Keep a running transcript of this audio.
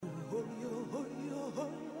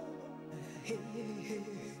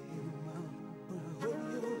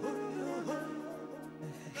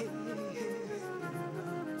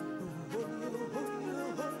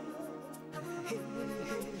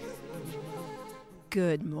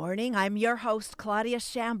Good morning. I'm your host, Claudia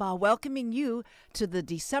Shambaugh, welcoming you to the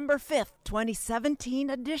December 5th, 2017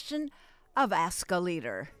 edition of Ask a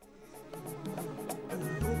Leader.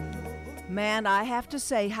 Man, I have to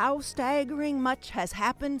say how staggering much has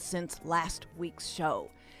happened since last week's show.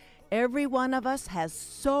 Every one of us has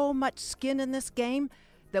so much skin in this game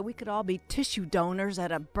that we could all be tissue donors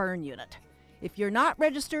at a burn unit. If you're not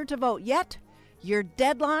registered to vote yet, your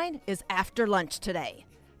deadline is after lunch today.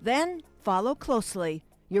 Then follow closely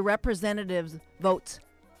your representatives' votes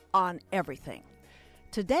on everything.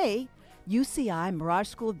 Today, UCI Mirage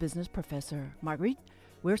School of Business professor Marguerite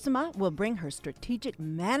Wiersma will bring her strategic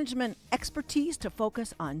management expertise to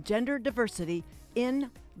focus on gender diversity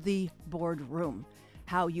in the boardroom,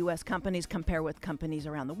 how U.S. companies compare with companies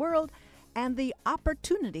around the world, and the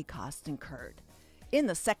opportunity costs incurred. In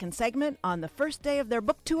the second segment, on the first day of their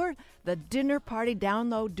book tour, the dinner party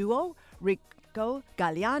download duo, Rico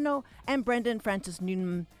Galliano and Brendan Francis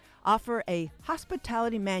Newman, offer a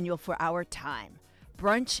hospitality manual for our time.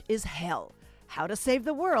 Brunch is Hell: How to Save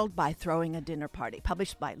the World by Throwing a Dinner Party,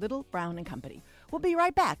 published by Little, Brown and Company. We'll be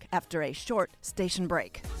right back after a short station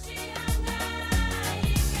break.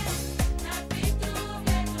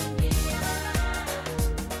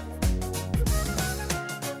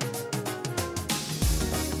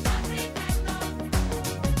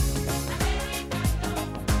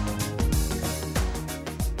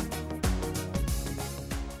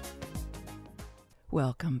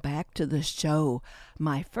 Welcome back to the show.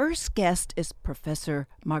 My first guest is Professor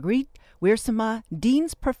Marguerite Wiersma,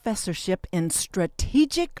 Dean's Professorship in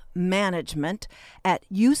Strategic Management at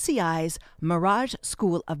UCI's Mirage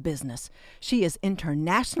School of Business. She is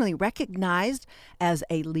internationally recognized as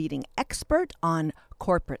a leading expert on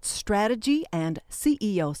corporate strategy and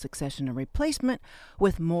CEO succession and replacement,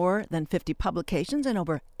 with more than 50 publications and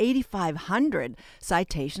over 8,500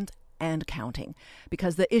 citations and counting,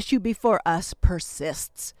 because the issue before us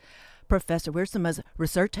persists. Professor Wiersma's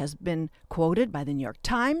research has been quoted by the New York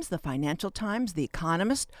Times, the Financial Times, The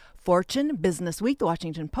Economist, Fortune, Business Week, The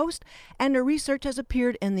Washington Post, and her research has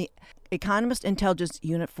appeared in the Economist Intelligence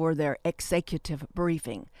Unit for their executive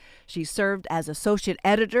briefing. She served as associate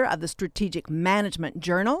editor of the Strategic Management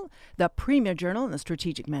Journal, the premier journal in the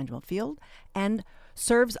strategic management field, and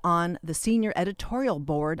serves on the senior editorial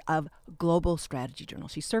board of Global Strategy Journal.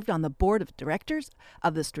 She served on the board of directors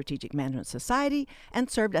of the Strategic Management Society and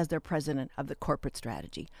served as their president of the corporate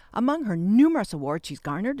strategy. Among her numerous awards she's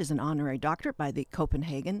garnered is an honorary doctorate by the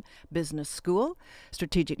Copenhagen Business School,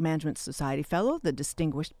 Strategic Management Society Fellow, the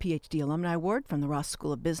Distinguished PhD Alumni Award from the Ross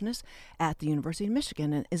School of Business at the University of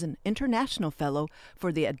Michigan, and is an international fellow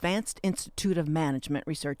for the Advanced Institute of Management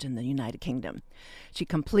Research in the United Kingdom. She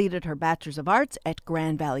completed her Bachelor's of Arts at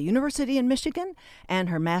Grand Valley University in Michigan and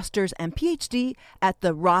her master's and PhD at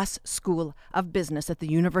the Ross School of Business at the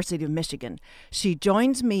University of Michigan. She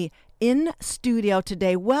joins me in studio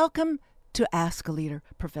today. Welcome to Ask a Leader,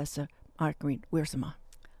 Professor Marguerite Wiersma.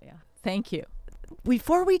 Yeah, thank you.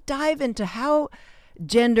 Before we dive into how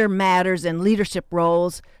gender matters in leadership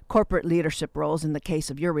roles, corporate leadership roles in the case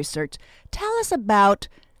of your research, tell us about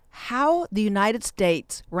how the United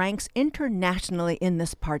States ranks internationally in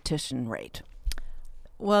this partition rate.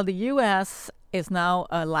 Well, the U.S. is now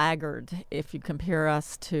a laggard if you compare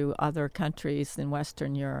us to other countries in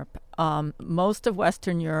Western Europe. Most of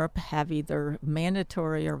Western Europe have either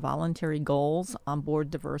mandatory or voluntary goals on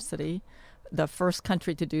board diversity. The first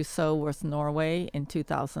country to do so was Norway in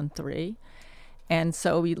 2003. And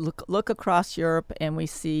so we look across Europe and we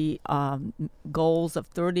see goals of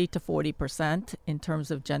 30 to 40% in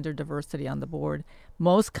terms of gender diversity on the board.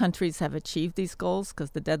 Most countries have achieved these goals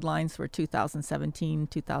because the deadlines were 2017,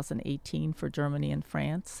 2018 for Germany and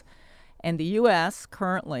France. And the U.S.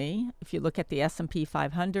 currently, if you look at the S&P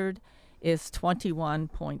 500, is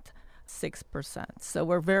 21.6%. So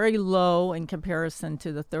we're very low in comparison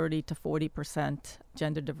to the 30 to 40%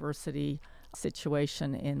 gender diversity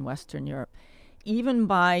situation in Western Europe. Even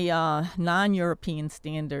by non-European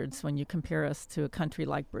standards, when you compare us to a country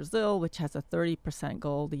like Brazil, which has a 30%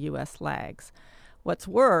 goal, the U.S. lags. What's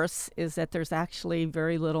worse is that there's actually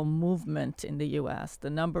very little movement in the U.S.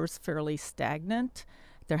 The number's fairly stagnant.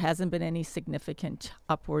 There hasn't been any significant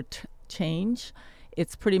upward change.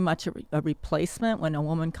 It's pretty much a replacement. When a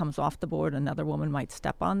woman comes off the board, another woman might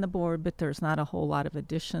step on the board, but there's not a whole lot of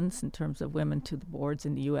additions in terms of women to the boards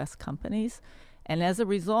in the U.S. companies. And as a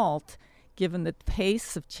result, given the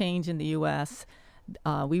pace of change in the U.S.,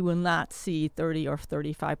 we will not see 30 or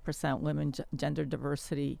 35% women gender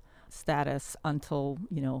diversity status until,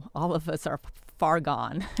 all of us are far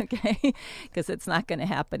gone, okay, because it's not going to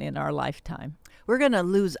happen in our lifetime. We're going to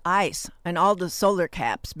lose ice and all the solar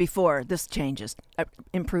caps before this changes,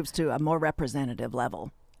 improves to a more representative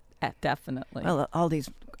level. Definitely. Well, all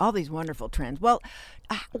these wonderful trends. Well,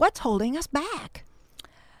 what's holding us back?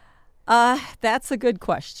 That's a good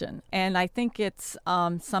question. And I think it's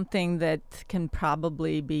something that can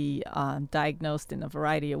probably be diagnosed in a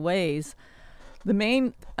variety of ways. The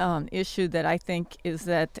main issue that I think is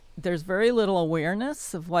that there's very little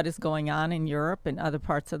awareness of what is going on in Europe and other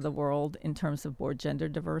parts of the world in terms of board gender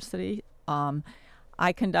diversity.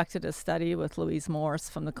 I conducted a study with Louise Morse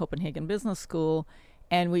from the Copenhagen Business School,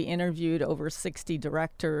 and we interviewed over 60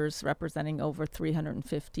 directors representing over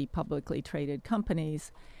 350 publicly traded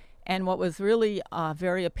companies. And what was really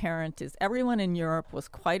very apparent is everyone in Europe was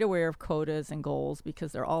quite aware of quotas and goals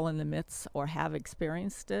because they're all in the midst or have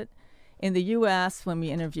experienced it. In the U.S., when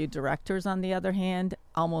we interviewed directors, on the other hand,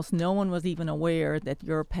 almost no one was even aware that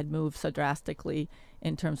Europe had moved so drastically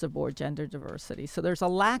in terms of board gender diversity. So there's a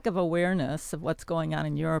lack of awareness of what's going on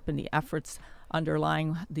in Europe and the efforts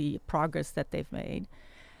underlying the progress that they've made.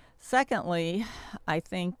 Secondly, I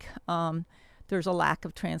think there's a lack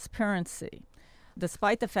of transparency.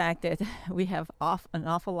 Despite the fact that we have an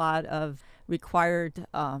awful lot of required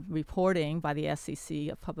reporting by the SEC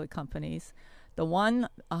of public companies, the one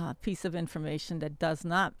piece of information that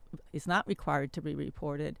is not required to be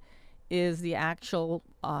reported is the actual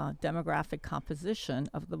demographic composition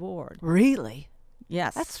of the board. Really?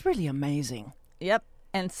 Yes. That's really amazing. Yep.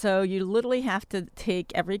 And so you literally have to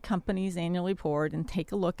take every company's annual report and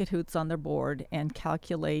take a look at who's on their board and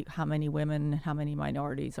calculate how many women and how many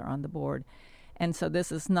minorities are on the board. And so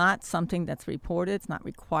this is not something that's reported. It's not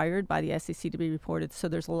required by the SEC to be reported. So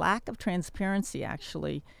there's a lack of transparency,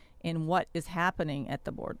 actually, in what is happening at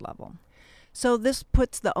the board level. So this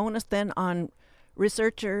puts the onus then on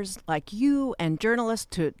researchers like you and journalists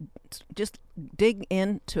to just dig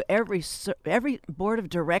into every board of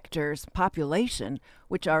directors population,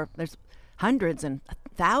 which there's hundreds and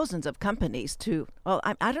thousands of companies to, well,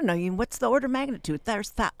 I don't know, what's the order of magnitude? There's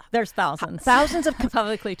thousands. Thousands of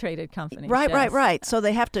publicly traded companies. Right, yes. right. So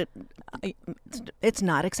they have to, it's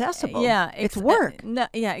not accessible. Yeah. It's work.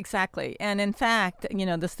 Yeah, exactly. And in fact,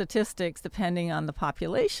 the statistics, depending on the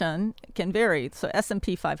population, can vary. So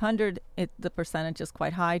S&P 500, the percentage is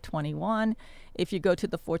quite high, 21. If you go to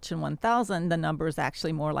the Fortune 1000, the number is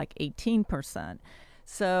actually more like 18%.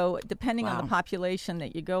 So depending on the population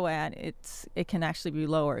that you go at, it can actually be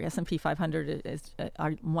lower. S&P 500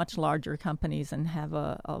 are much larger companies and have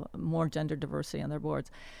a more gender diversity on their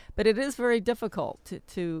boards. But it is very difficult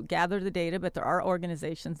to gather the data, but there are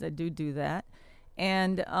organizations that do that.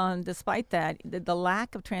 And despite that, the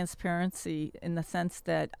lack of transparency in the sense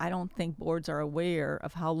that I don't think boards are aware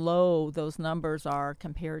of how low those numbers are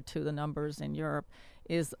compared to the numbers in Europe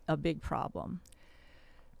is a big problem.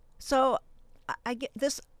 So I get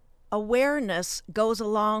this awareness goes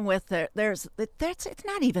along with it's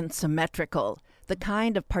not even symmetrical, the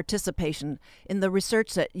kind of participation in the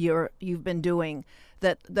research that you've been doing,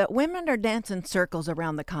 that women are dancing circles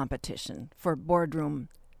around the competition for boardroom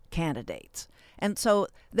candidates. And so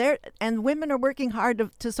women are working hard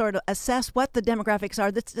to sort of assess what the demographics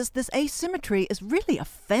are. This asymmetry is really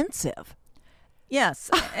offensive. Yes,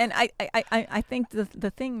 and I think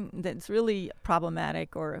the thing that's really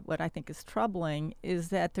problematic, or what I think is troubling, is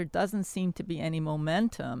that there doesn't seem to be any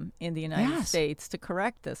momentum in the United States to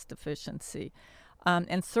correct this deficiency.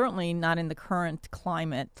 And certainly not in the current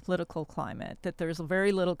political climate, that there's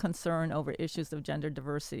very little concern over issues of gender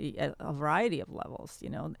diversity at a variety of levels,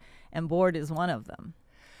 and board is one of them.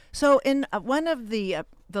 So in one of the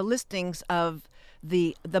listings of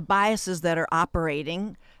the biases that are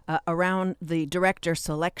operating around the director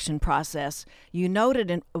selection process, you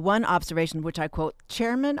noted in one observation, which I quote,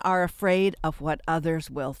 "Chairmen are afraid of what others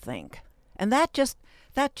will think." And that just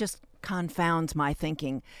confounds my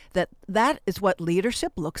thinking that is what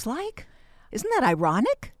leadership looks like. Isn't that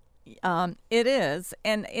ironic? It is,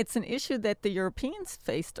 and it's an issue that the Europeans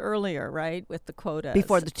faced earlier, right, with the quotas.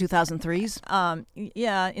 Before the 2003s?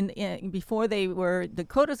 Before the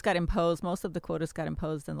quotas got imposed, most of the quotas got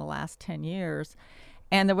imposed in the last 10 years.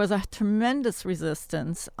 And there was a tremendous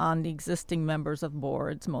resistance on the existing members of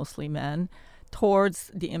boards, mostly men,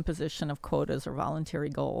 towards the imposition of quotas or voluntary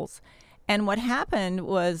goals. And what happened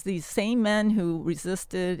was these same men who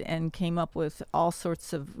resisted and came up with all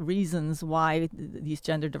sorts of reasons why these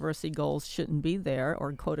gender diversity goals shouldn't be there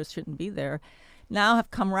or quotas shouldn't be there now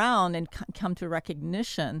have come around and come to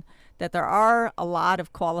recognition that there are a lot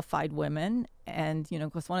of qualified women. And,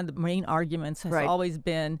 because one of the main arguments has always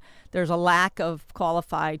been there's a lack of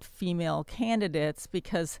qualified female candidates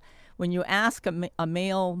because when you ask a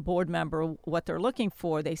male board member what they're looking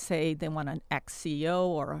for, they say they want an ex-CEO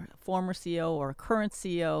or a former CEO or a current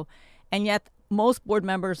CEO, and yet most board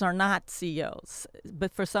members are not CEOs.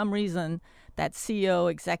 But for some reason, that CEO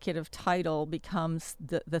executive title becomes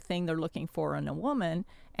the thing they're looking for in a woman.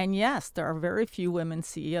 And yes, there are very few women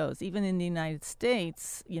CEOs. Even in the United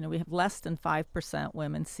States, we have less than 5%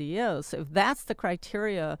 women CEOs. So if that's the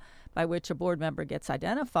criteria by which a board member gets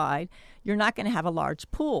identified, you're not going to have a large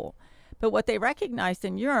pool. But what they recognized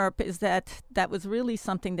in Europe is that that was really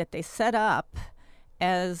something that they set up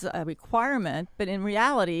as a requirement, but in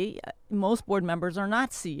reality, most board members are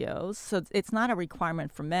not CEOs, so it's not a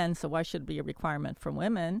requirement for men, so why should it be a requirement for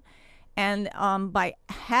women? And by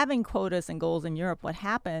having quotas and goals in Europe, what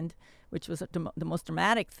happened, which was the most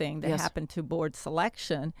dramatic thing that happened to board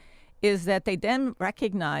selection, is that they then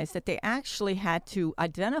recognized that they actually had to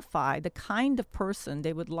identify the kind of person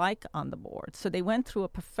they would like on the board. So they went through a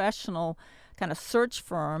professional kind of search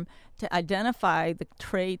firm to identify the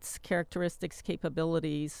traits, characteristics,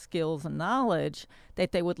 capabilities, skills, and knowledge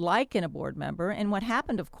that they would like in a board member. And what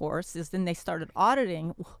happened, of course, is then they started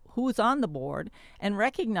auditing who's on the board and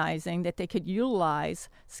recognizing that they could utilize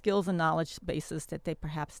skills and knowledge bases that they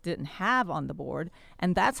perhaps didn't have on the board.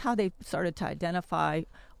 And that's how they started to identify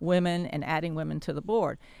women and adding women to the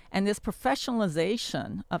board. And this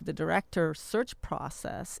professionalization of the director search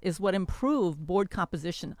process is what improved board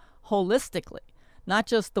composition holistically. Not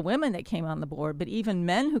just the women that came on the board, but even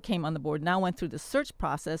men who came on the board now went through the search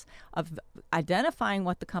process of identifying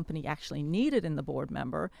what the company actually needed in the board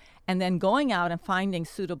member and then going out and finding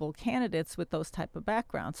suitable candidates with those type of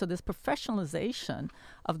backgrounds. So this professionalization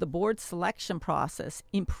of the board selection process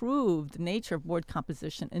improved the nature of board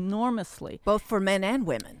composition enormously. Both for men and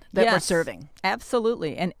women that were serving.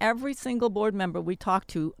 Absolutely. And every single board member we talked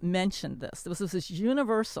to mentioned this. This was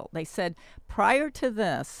universal. They said prior to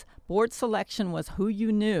this, board selection was who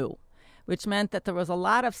you knew, which meant that there was a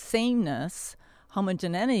lot of sameness,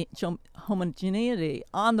 homogeneity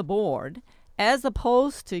on the board, as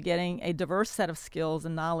opposed to getting a diverse set of skills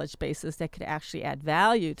and knowledge bases that could actually add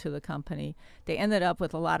value to the company. They ended up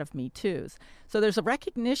with a lot of Me Too's. So there's a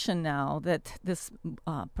recognition now that this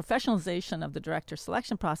professionalization of the director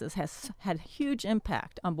selection process has had huge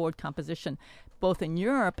impact on board composition, both in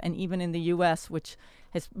Europe and even in the U.S., which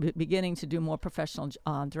is beginning to do more professional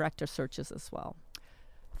director searches as well.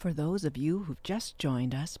 For those of you who've just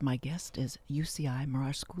joined us, my guest is UCI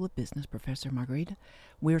Mirage School of Business Professor Margarita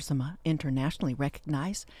Wiersema, internationally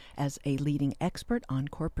recognized as a leading expert on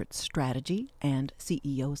corporate strategy and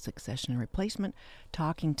CEO succession and replacement,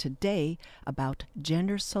 talking today about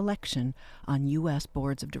gender selection on U.S.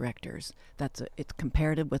 boards of directors. It's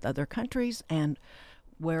comparative with other countries and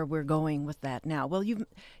where we're going with that now. Well,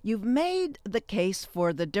 you've made the case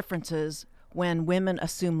for the differences when women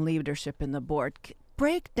assume leadership in the board.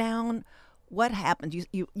 Break down what happened.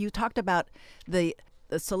 You talked about the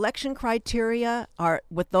selection criteria are,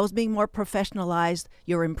 with those being more professionalized,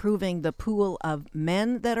 you're improving the pool of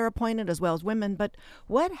men that are appointed as well as women. But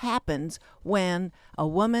what happens when a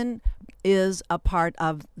woman is a part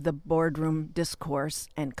of the boardroom discourse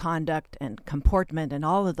and conduct and comportment and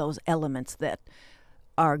all of those elements that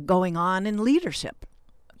are going on in leadership?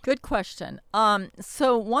 Good question.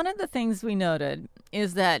 So one of the things we noted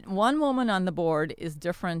is that one woman on the board is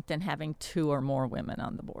different than having two or more women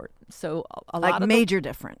on the board. So a lot of major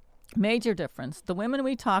difference. Major difference. The women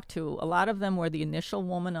we talked to, a lot of them were the initial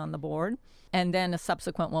woman on the board, and then a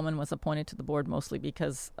subsequent woman was appointed to the board mostly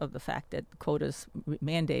because of the fact that quotas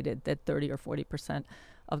mandated that 30 or 40%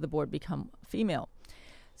 of the board become female.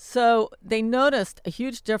 So they noticed a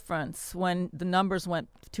huge difference when the numbers went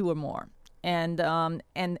two or more. And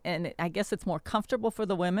I guess it's more comfortable for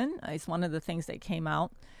the women. It's one of the things that came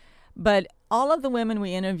out. But all of the women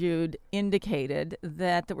we interviewed indicated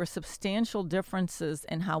that there were substantial differences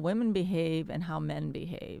in how women behave and how men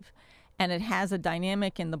behave. And it has a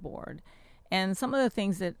dynamic in the board. And some of the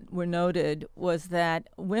things that were noted was that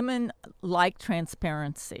women like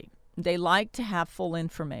transparency. They like to have full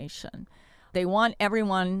information. They want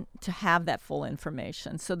everyone to have that full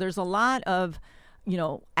information. So there's a lot of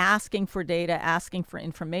asking for data, asking for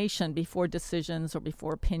information before decisions or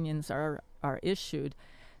before opinions are issued.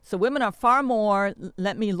 So women are far more,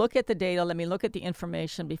 let me look at the data, let me look at the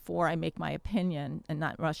information before I make my opinion and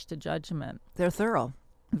not rush to judgment. They're thorough.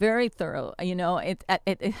 Very thorough.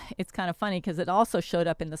 It's kind of funny because it also showed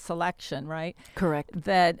up in the selection, right? Correct.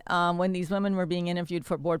 That when these women were being interviewed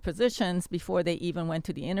for board positions, before they even went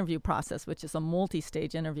to the interview process, which is a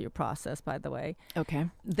multi-stage interview process, by the way. Okay.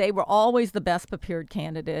 They were always the best prepared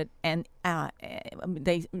candidate, and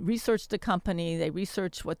they researched the company, they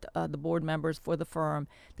researched what the board members for the firm.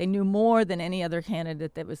 They knew more than any other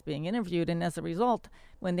candidate that was being interviewed, and as a result,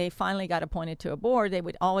 when they finally got appointed to a board, they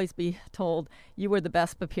would always be told, you were the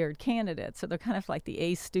best prepared candidate. So they're kind of like the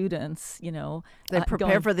A students, They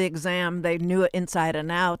prepared for the exam. They knew it inside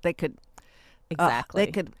and out. They could exactly.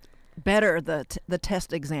 They could better the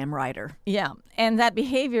test exam writer. Yeah, and that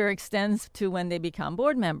behavior extends to when they become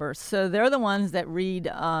board members. So they're the ones that read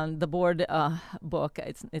the board book.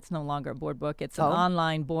 It's no longer a board book. It's an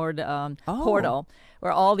online board portal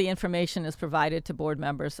where all the information is provided to board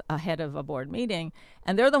members ahead of a board meeting.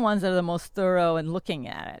 And they're the ones that are the most thorough in looking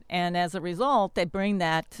at it. And as a result, they bring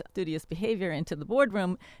that studious behavior into the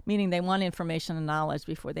boardroom, meaning they want information and knowledge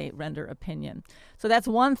before they render opinion. So that's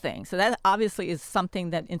one thing. So that obviously is something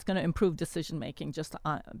that is going to improve decision making just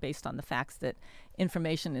based on the facts that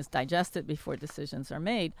information is digested before decisions are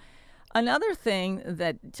made. Another thing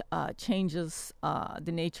that changes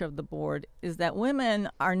the nature of the board is that women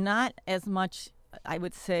are not as much, I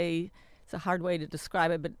would say, it's a hard way to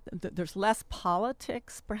describe it, but there's less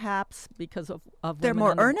politics perhaps because of They're women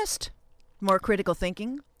more earnest, more critical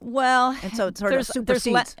thinking. Well, and so it sort of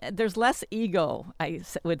supersedes. There's less ego, I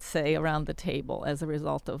would say, around the table as a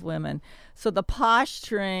result of women. So the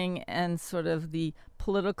posturing and sort of the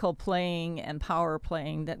political playing and power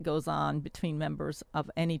playing that goes on between members of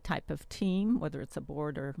any type of team, whether it's a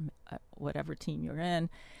board or whatever team you're in,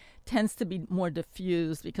 tends to be more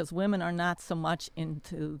diffused because women are not so much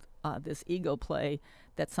into this ego play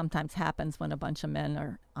that sometimes happens when a bunch of men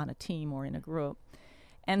are on a team or in a group.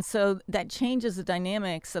 And so that changes the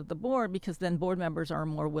dynamics of the board because then board members are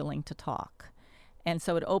more willing to talk. And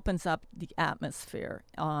so it opens up the atmosphere.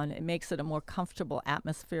 It makes it a more comfortable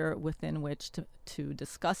atmosphere within which to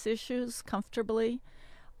discuss issues comfortably.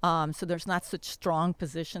 So there's not such strong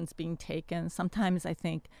positions being taken. Sometimes I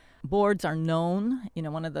think boards are known.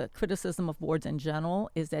 One of the criticism of boards in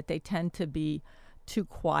general is that they tend to be too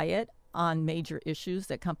quiet on major issues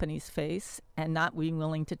that companies face and not being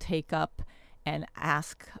willing to take up and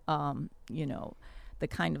ask, the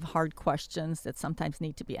kind of hard questions that sometimes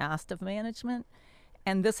need to be asked of management.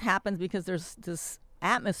 And this happens because there's this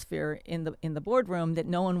atmosphere in the boardroom that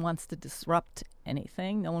no one wants to disrupt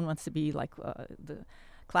anything. No one wants to be like the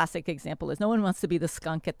classic example is no one wants to be the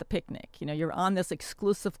skunk at the picnic. You're on this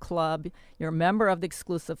exclusive club, you're a member of the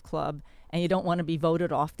exclusive club, and you don't want to be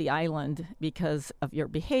voted off the island because of your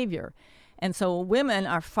behavior. And so women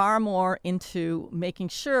are far more into making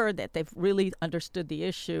sure that they've really understood the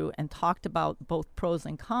issue and talked about both pros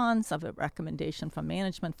and cons of a recommendation from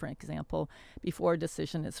management, for example, before a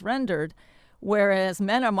decision is rendered, whereas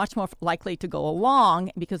men are much more likely to go along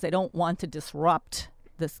because they don't want to disrupt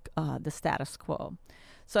this the status quo.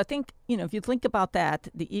 So I think, if you think about that,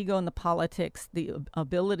 the ego and the politics, the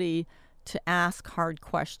ability to ask hard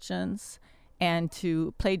questions, and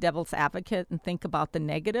to play devil's advocate and think about the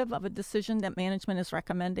negative of a decision that management is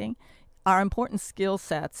recommending are important skill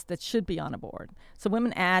sets that should be on a board. So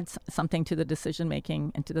women add something to the decision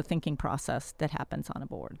making and to the thinking process that happens on a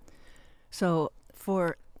board. So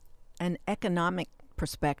for an economic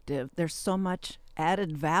perspective, there's so much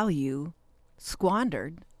added value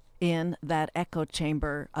squandered in that echo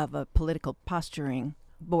chamber of a political posturing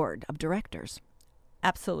board of directors.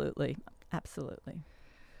 Absolutely. Absolutely.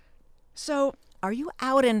 So are you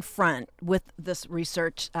out in front with this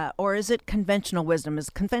research, or is it conventional wisdom? Is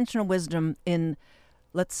conventional wisdom in,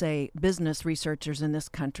 let's say, business researchers in this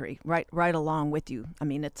country right along with you? I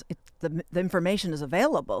mean, the information is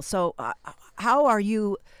available. So how are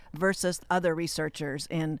you versus other researchers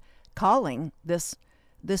in calling this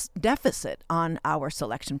deficit on our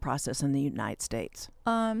selection process in the United States?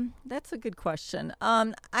 That's a good question.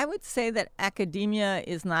 I would say that academia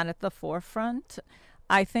is not at the forefront.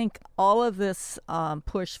 I think all of this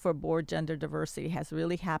push for board gender diversity has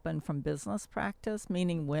really happened from business practice,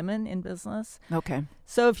 meaning women in business. Okay.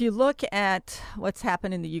 So if you look at what's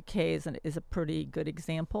happened in the UK is a pretty good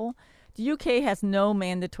example. The UK has no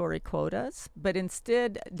mandatory quotas, but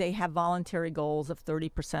instead they have voluntary goals of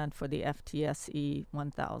 30% for the FTSE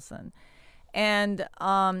 1000. And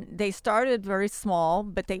they started very small,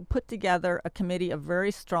 but they put together a committee of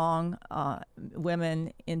very strong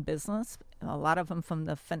women in business, a lot of them from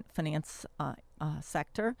the finance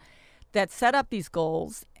sector, that set up these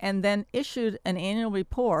goals and then issued an annual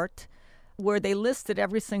report where they listed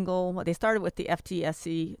every single, they started with the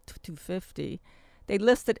FTSE 250. they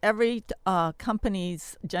listed every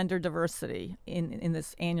company's gender diversity in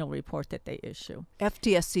this annual report that they issue.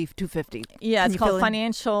 FTSE 250. Yeah, it's called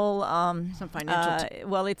financial. Some financial.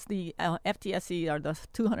 Well, it's the FTSE are the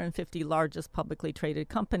 250 largest publicly traded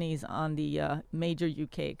companies on the major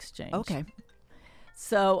UK exchange. Okay.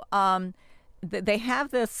 So they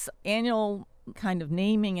have this annual kind of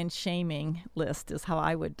naming and shaming list is how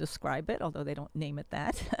I would describe it, although they don't name it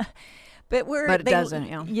that. But it doesn't,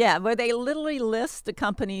 yeah. Yeah, where they literally list the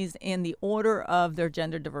companies in the order of their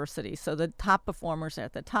gender diversity. So the top performers are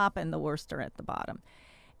at the top and the worst are at the bottom.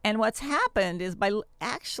 And what's happened is by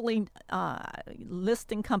actually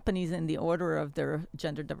listing companies in the order of their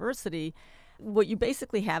gender diversity, what you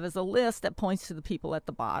basically have is a list that points to the people at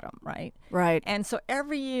the bottom, right? Right. And so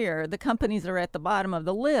every year, the companies that are at the bottom of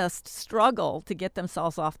the list struggle to get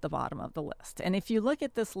themselves off the bottom of the list. And if you look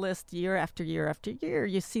at this list year after year after year,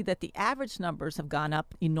 you see that the average numbers have gone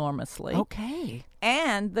up enormously. Okay.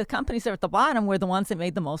 And the companies that are at the bottom were the ones that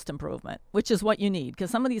made the most improvement, which is what you need,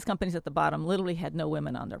 because some of these companies at the bottom literally had no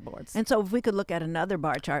women on their boards. And so if we could look at another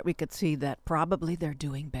bar chart, we could see that probably they're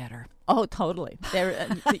doing better. Oh, totally.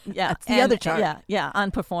 Yeah, it's the other chart. Yeah,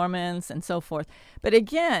 on performance and so forth. But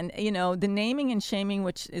again, the naming and shaming,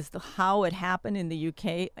 which is how it happened in the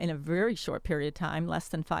UK in a very short period of time, less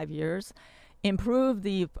than 5 years, improved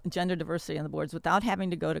the gender diversity on the boards without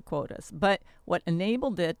having to go to quotas. But what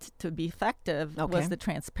enabled it to be effective was the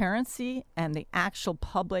transparency and the actual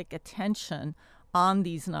public attention on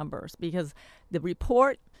these numbers, because the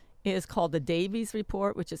report is called the Davies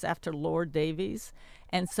Report, which is after Lord Davies.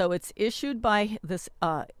 And so it's issued by this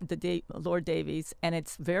Lord Davies, and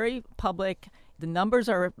it's very public. The numbers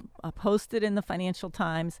are posted in the Financial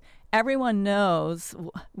Times. Everyone knows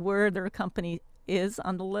where their company is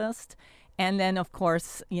on the list. And then, of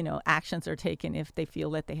course, actions are taken if they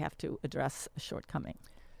feel that they have to address a shortcoming.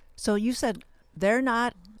 So you said they're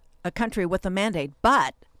not a country with a mandate,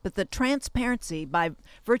 but the transparency by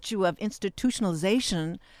virtue of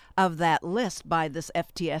institutionalization of that list by this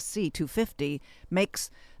FTSE 250 makes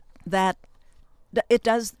that it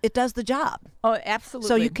does the job. Oh, absolutely.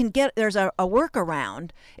 So you can there's a workaround.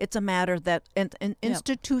 It's a matter that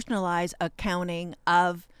institutionalize accounting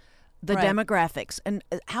of the demographics. And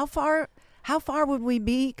how far would we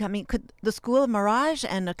be? I mean, could the School of Mirage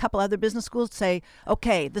and a couple other business schools say,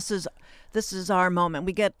 okay, this is our moment.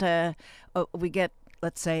 We get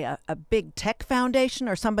let's say a big tech foundation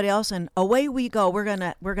or somebody else, and away we go. We're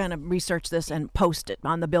gonna research this and post it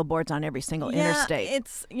on the billboards on every single interstate.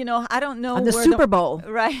 It's I don't know on the Super Bowl,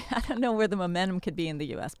 right? I don't know where the momentum could be in the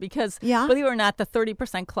U.S. because believe it or not, the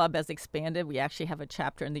 30% Club has expanded. We actually have a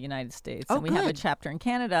chapter in the United States, and we have a chapter in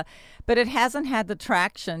Canada, but it hasn't had the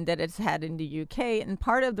traction that it's had in the U.K. And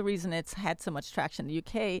part of the reason it's had so much traction in the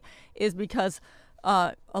U.K. is because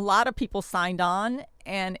a lot of people signed on,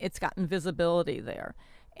 and it's gotten visibility there.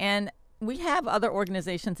 And we have other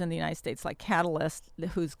organizations in the United States like Catalyst,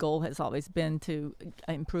 whose goal has always been to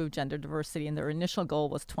improve gender diversity, and their initial goal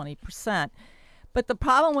was 20%. But the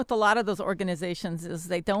problem with a lot of those organizations is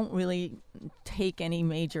they don't really take any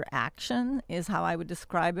major action, is how I would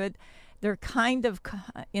describe it. They're kind of,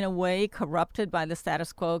 in a way, corrupted by the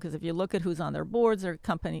status quo, because if you look at who's on their boards,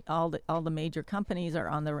 all the major companies are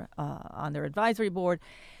on their advisory board,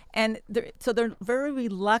 and they're very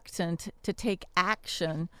reluctant to take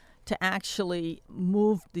action to actually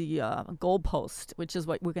move the goalpost, which is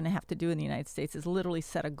what we're going to have to do in the United States, is literally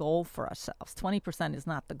set a goal for ourselves. 20% is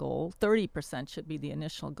not the goal. 30% should be the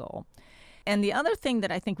initial goal. And the other thing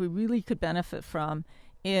that I think we really could benefit from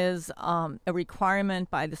is a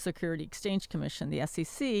requirement by the Security Exchange Commission, the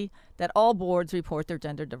SEC, that all boards report their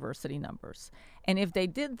gender diversity numbers. And if they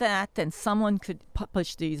did that, then someone could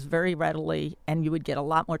publish these very readily, and you would get a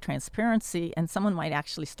lot more transparency, and someone might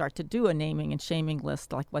actually start to do a naming and shaming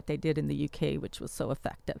list like what they did in the UK, which was so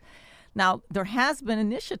effective. Now, there has been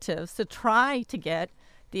initiatives to try to get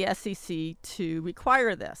the SEC to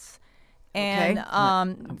require this. And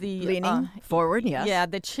leaning forward, yes. Yeah,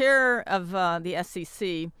 the chair of the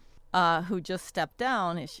SEC, who just stepped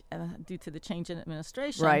down due to the change in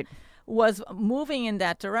administration, was moving in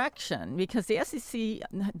that direction, because the SEC,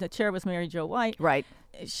 the chair was Mary Jo White. Right.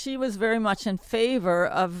 She was very much in favor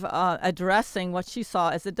of addressing what she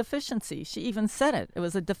saw as a deficiency. She even said it. It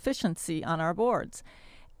was a deficiency on our boards.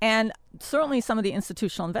 And certainly some of the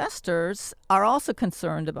institutional investors are also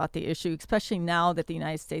concerned about the issue, especially now that the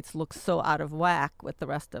United States looks so out of whack with the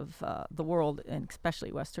rest of the world, and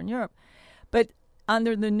especially Western Europe. But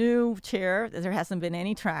under the new chair, there hasn't been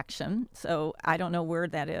any traction, so I don't know where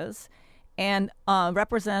that is. And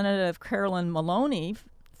Representative Carolyn Maloney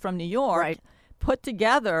from New York put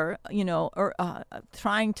together,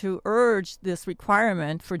 trying to urge this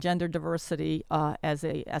requirement for gender diversity as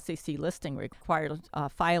a SEC listing required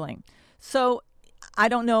filing. So I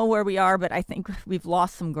don't know where we are, but I think we've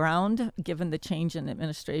lost some ground given the change in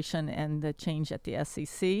administration and the change at the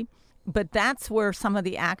SEC. But that's where some of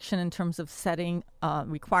the action in terms of setting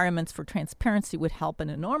requirements for transparency would help an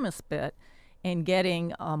enormous bit in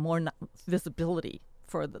getting more visibility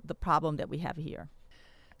for the problem that we have here.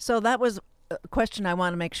 So that was a question I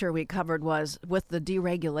want to make sure we covered, was with the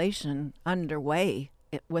deregulation underway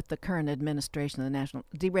with the current administration of the national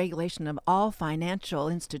deregulation of all financial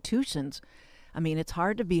institutions. I mean, it's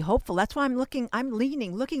hard to be hopeful. That's why I'm looking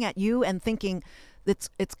at you and thinking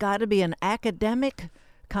it's got to be an academic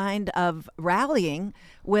kind of rallying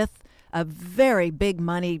with a very big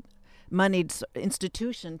moneyed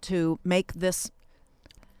institution to make this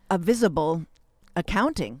a visible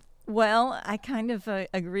accounting. Well, I kind of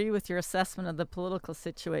agree with your assessment of the political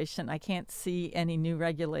situation. I can't see any new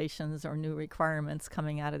regulations or new requirements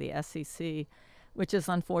coming out of the SEC, which is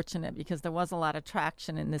unfortunate because there was a lot of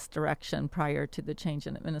traction in this direction prior to the change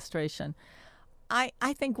in administration.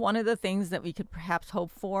 I think one of the things that we could perhaps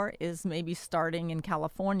hope for is maybe starting in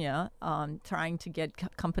California, trying to get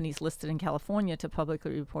companies listed in California to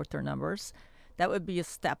publicly report their numbers. That would be a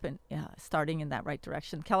step in starting in that right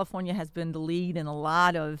direction. California has been the lead in a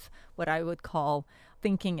lot of what I would call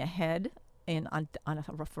thinking ahead on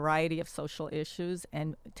a variety of social issues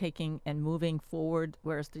and taking and moving forward,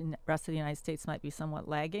 whereas the rest of the United States might be somewhat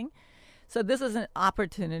lagging. So this is an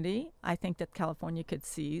opportunity I think that California could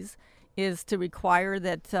seize, is to require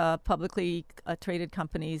that publicly traded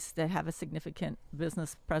companies that have a significant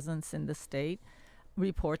business presence in the state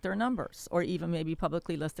report their numbers, or even maybe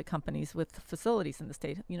publicly listed companies with facilities in the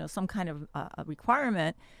state, some kind of a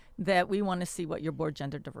requirement that we want to see what your board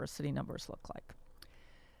gender diversity numbers look like.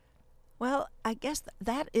 Well, I guess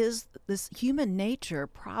that is this human nature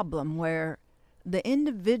problem where the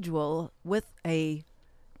individual with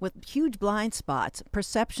huge blind spots,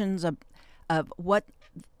 perceptions of what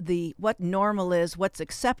normal is, what's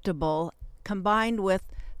acceptable, combined with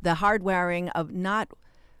the hardwiring of not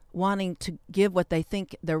wanting to give what they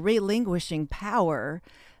think they're relinquishing power,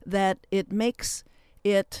 that it makes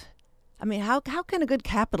it, I mean, how can a good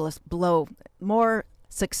capitalist blow more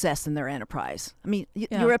success in their enterprise? I mean,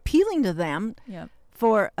 you're appealing to them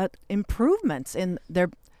for improvements in their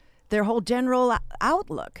whole general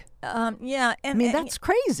outlook. That's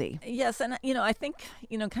crazy. Yes, and I think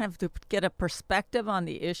kind of to get a perspective on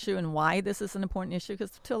the issue and why this is an important issue,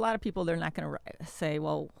 because to a lot of people they're not going to say,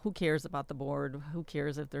 well, who cares about the board? Who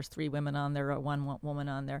cares if there's 3 women on there or 1 woman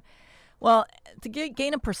on there? Well, to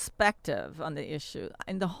gain a perspective on the issue,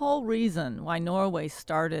 and the whole reason why Norway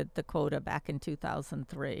started the quota back in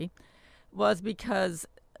 2003 was because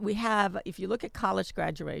we have, if you look at college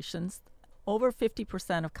graduations, over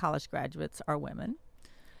 50% of college graduates are women.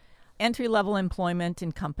 Entry-level employment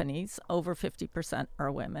in companies, over 50%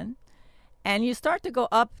 are women. And you start to go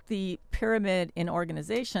up the pyramid in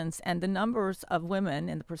organizations, and the numbers of women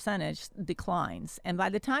and the percentage declines. And by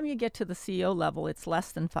the time you get to the CEO level, it's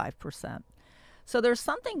less than 5%. So there's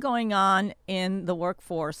something going on in the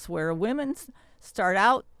workforce where women start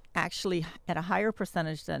out actually at a higher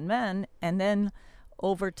percentage than men, and then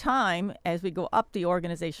over time, as we go up the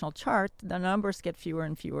organizational chart, the numbers get fewer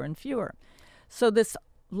and fewer and fewer. So this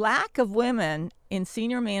lack of women in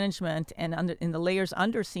senior management and in the layers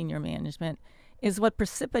under senior management is what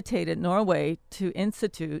precipitated Norway to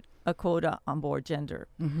institute a quota on board gender.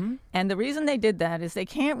 Mm-hmm. And the reason they did that is they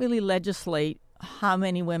can't really legislate how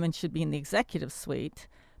many women should be in the executive suite,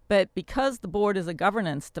 but because the board is a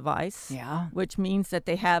governance device, which means that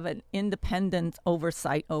they have an independent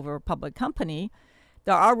oversight over a public company,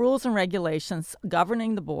 there are rules and regulations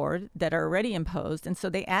governing the board that are already imposed, and so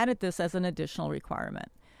they added this as an additional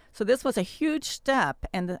requirement. So this was a huge step,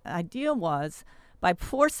 and the idea was by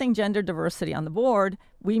forcing gender diversity on the board,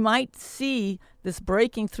 we might see this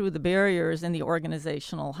breaking through the barriers in the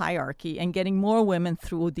organizational hierarchy and getting more women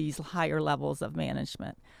through these higher levels of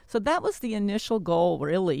management. So that was the initial goal,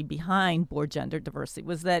 really, behind board gender diversity,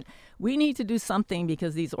 was that we need to do something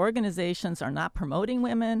because these organizations are not promoting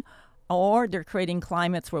women, or they're creating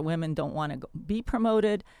climates where women don't want to be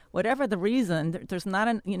promoted. Whatever the reason, there's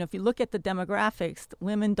not if you look at the demographics,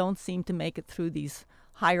 women don't seem to make it through these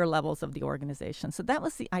higher levels of the organization. So that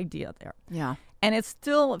was the idea there. Yeah. And it's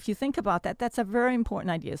still, if you think about that, that's a very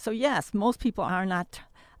important idea. So yes, most people are not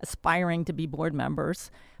aspiring to be board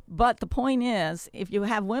members. But the point is, if you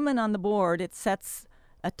have women on the board, it sets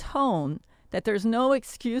a tone that there's no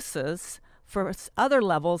excuses for other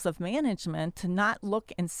levels of management to not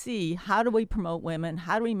look and see how do we promote women,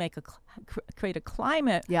 how do we create a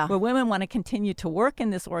climate where women want to continue to work in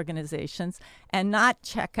these organizations and not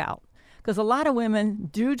check out. Because a lot of women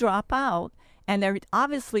do drop out, and they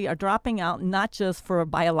obviously are dropping out not just for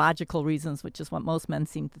biological reasons, which is what most men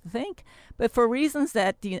seem to think, but for reasons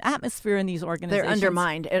that the atmosphere in these organizations... They're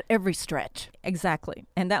undermined at every stretch. Exactly.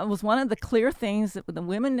 And that was one of the clear things that the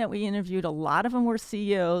women that we interviewed, a lot of them were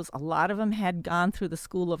CEOs, a lot of them had gone through the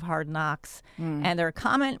school of hard knocks, and their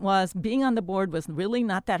comment was being on the board was really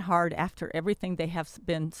not that hard after everything they have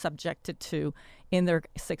been subjected to in their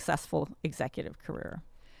successful executive career.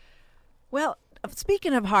 Well,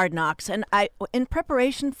 speaking of hard knocks, and in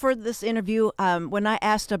preparation for this interview, when I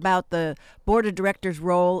asked about the board of directors'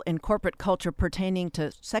 role in corporate culture pertaining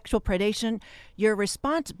to sexual predation, your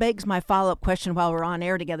response begs my follow-up question while we're on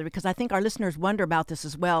air together, because I think our listeners wonder about this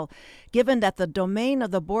as well. Given that the domain of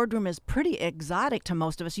the boardroom is pretty exotic to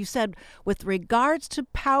most of us, you said, with regards to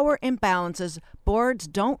power imbalances, boards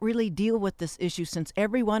don't really deal with this issue since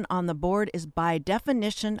everyone on the board is by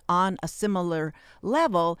definition on a similar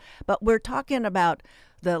level, but we're talking about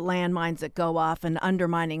the landmines that go off and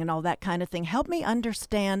undermining and all that kind of thing. Help me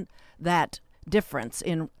understand that difference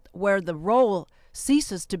in where the role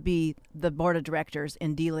ceases to be the board of directors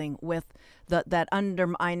in dealing with that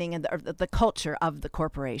undermining and the culture of the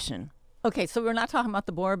corporation. Okay, so we're not talking about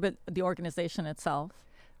the board, but the organization itself.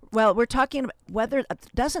 Well, we're talking about whether it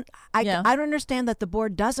doesn't. I don't understand that the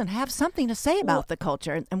board doesn't have something to say about the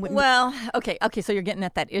culture. And okay. So you're getting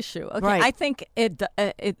at that issue. Okay, right. I think it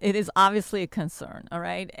is obviously a concern. All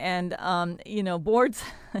right, and boards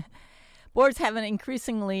have an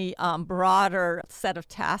increasingly broader set of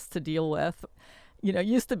tasks to deal with.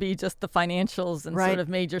 Used to be just the financials and sort of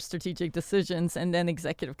major strategic decisions and then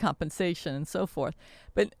executive compensation and so forth.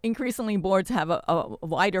 But increasingly, boards have a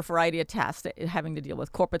wider variety of tasks having to deal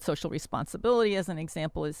with. Corporate social responsibility, as an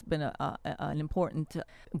example, has been an important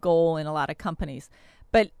goal in a lot of companies.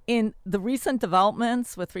 But in the recent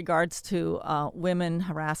developments with regards to women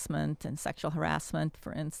harassment and sexual harassment,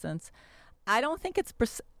 for instance, I don't think it's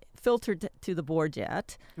filtered to the board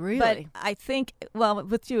yet. Really? But I think, well,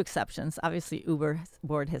 with few exceptions, obviously Uber's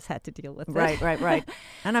board has had to deal with it. Right.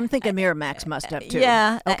 And I'm thinking Miramax must have too.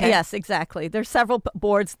 Yeah, okay. Yes, exactly. There's several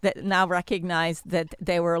boards that now recognize that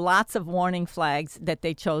there were lots of warning flags that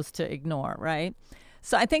they chose to ignore, right?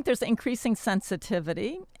 So I think there's increasing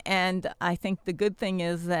sensitivity, and I think the good thing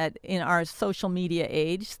is that in our social media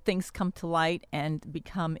age, things come to light and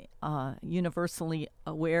become universally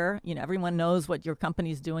aware. Everyone knows what your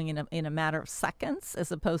company's doing in a matter of seconds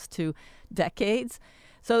as opposed to decades.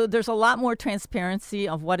 So there's a lot more transparency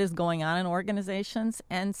of what is going on in organizations.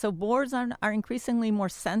 And so boards are increasingly more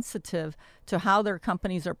sensitive to how their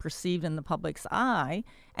companies are perceived in the public's eye.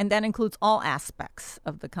 And that includes all aspects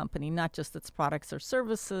of the company, not just its products or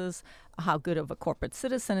services, how good of a corporate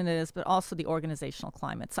citizen it is, but also the organizational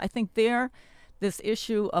climate. So I think this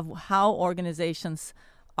issue of how organizations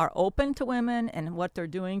are open to women and what they're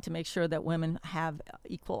doing to make sure that women have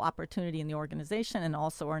equal opportunity in the organization and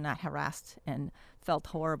also are not harassed and felt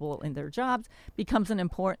horrible in their jobs becomes an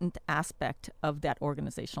important aspect of that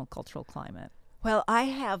organizational cultural climate. Well, I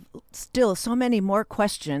have still so many more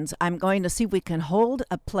questions. I'm going to see if we can hold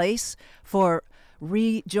a place for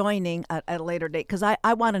rejoining at a later date, because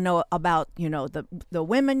I want to know about the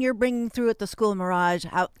women you're bringing through at the School of Mirage,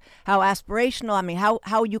 how aspirational,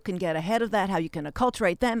 how you can get ahead of that, how you can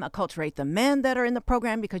acculturate the men that are in the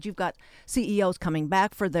program, because you've got CEOs coming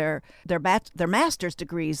back for their master's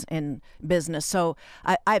degrees in business. So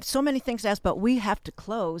I have so many things to ask, but we have to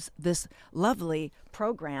close this lovely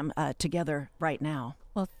program together right now.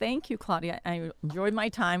 Well, thank you, Claudia. I enjoyed my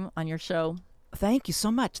time on your show. Thank you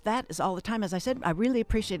so much. That is all the time. As I said, I really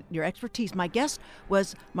appreciate your expertise. My guest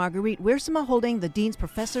was Marguerite Wiersma, holding the Dean's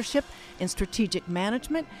Professorship in Strategic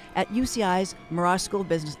Management at UCI's Mirage School of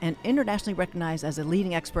Business and internationally recognized as a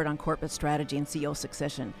leading expert on corporate strategy and CEO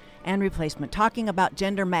succession and replacement, talking about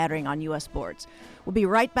gender mattering on U.S. boards. We'll be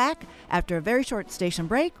right back after a very short station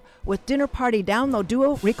break with Dinner Party Download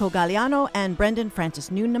duo Rico Galliano and Brendan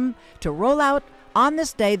Francis Newnham to roll out on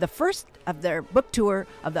this day the first of their book tour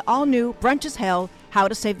of the all-new Brunch is Hell, How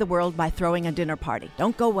to Save the World by Throwing a Dinner Party.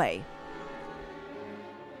 Don't go away.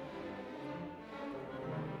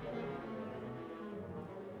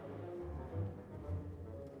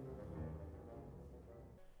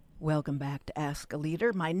 Welcome back to Ask a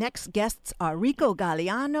Leader. My next guests are Rico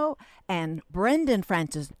Galliano and Brendan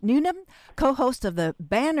Francis Newnham, co-hosts of the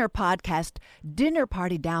banner podcast Dinner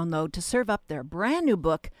Party Download, to serve up their brand new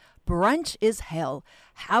book, Brunch is Hell,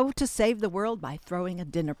 How to Save the World by Throwing a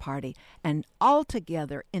Dinner Party, an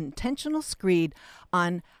altogether intentional screed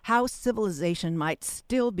on how civilization might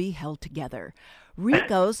still be held together.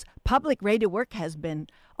 Rico's public radio work has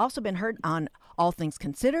also been heard on All Things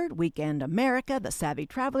Considered, Weekend America, The Savvy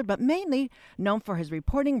Traveler, but mainly known for his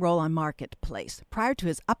reporting role on Marketplace. Prior to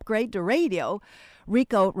his upgrade to radio,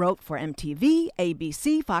 Rico wrote for MTV,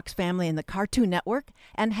 ABC, Fox Family, and the Cartoon Network,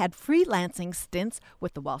 and had freelancing stints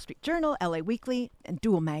with the Wall Street Journal, LA Weekly, and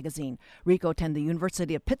Dual Magazine. Rico attended the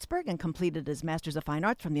University of Pittsburgh and completed his Master's of Fine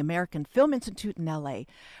Arts from the American Film Institute in LA.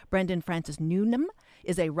 Brendan Francis Newnham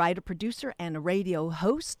is a writer-producer and a radio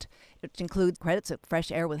host, which includes credits at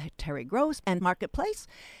Fresh Air with Terry Gross and Marketplace.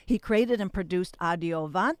 He created and produced Audio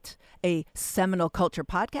Vant, a seminal culture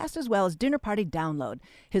podcast, as well as Dinner Party Download.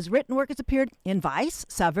 His written work has appeared in Vice,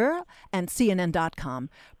 Saveur, and CNN.com.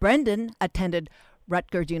 Brendan attended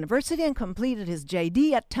Rutgers University and completed his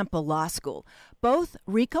JD at Temple Law School. Both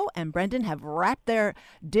Rico and Brendan have wrapped their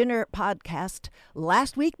dinner podcast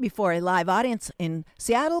last week before a live audience in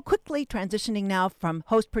Seattle, quickly transitioning now from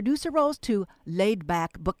host-producer roles to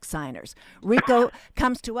laid-back book signers. Rico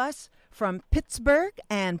comes to us from Pittsburgh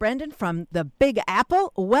and Brendan from the Big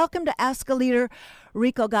Apple. Welcome to Ask a Leader,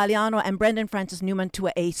 Rico Galliano and Brendan Francis Newman, to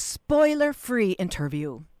a spoiler-free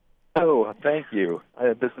interview. Oh, thank you.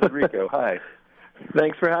 This is Rico. Hi.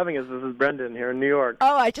 Thanks for having us. This is Brendan here in New York.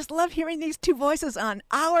 Oh, I just love hearing these two voices on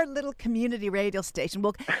our little community radio station.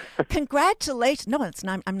 Well, congratulations. No, it's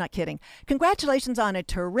not, I'm not kidding. Congratulations on a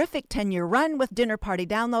terrific 10-year run with Dinner Party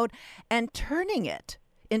Download and turning it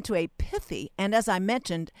into a pithy and, as I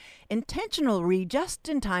mentioned, intentional read just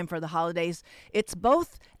in time for the holidays. It's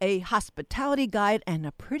both a hospitality guide and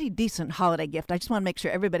a pretty decent holiday gift. I just want to make sure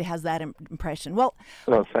everybody has that impression. Well,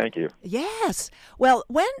 oh, thank you. Yes. Well,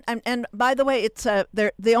 and by the way, it's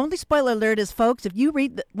the only spoiler alert is, folks, if you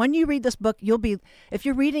when you read this book, if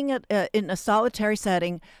you're reading it in a solitary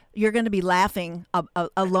setting, you're going to be laughing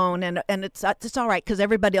alone, and it's all right, because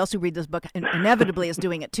everybody else who read this book inevitably is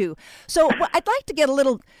doing it too. So I'd like to get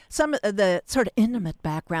some of the sort of intimate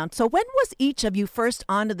background. So when was each of you first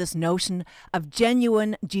onto this notion of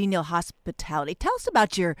genuine, genial hospitality? Tell us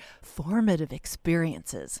about your formative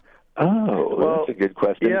experiences. Oh, well, that's a good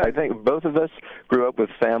question. Yeah. I think both of us grew up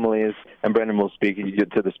with families, and Brendan will speak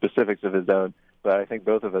to the specifics of his own, but I think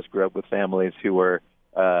both of us grew up with families who were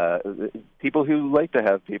people who like to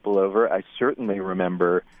have people over. I certainly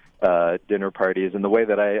remember dinner parties, and the way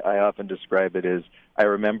that I often describe it is I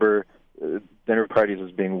remember dinner parties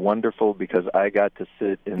as being wonderful because I got to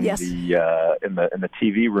sit in Yes. the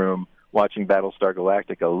TV room watching Battlestar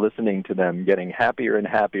Galactica, listening to them, getting happier and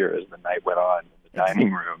happier as the night went on in the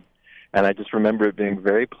dining room. And I just remember it being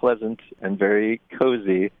very pleasant and very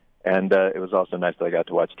cozy, and it was also nice that I got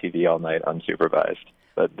to watch TV all night unsupervised.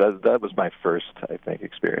 But that was my first, I think,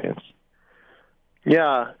 experience.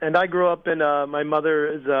 Yeah, and I grew up in, my mother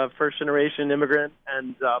is a first-generation immigrant,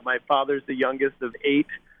 and my father's the youngest of 8.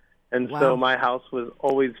 And Wow. So my house was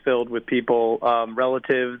always filled with people,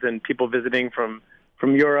 relatives and people visiting from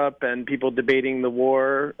Europe, and people debating the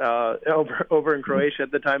war over in Croatia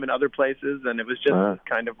at the time and other places. And it was just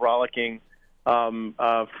kind of rollicking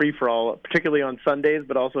free-for-all, particularly on Sundays,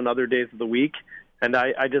 but also on other days of the week. And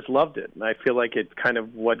I just loved it. And I feel like it's kind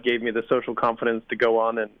of what gave me the social confidence to go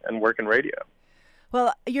on and work in radio.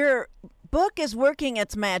 Well, your book is working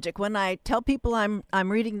its magic. When I tell people I'm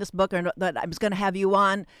reading this book or that I was going to have you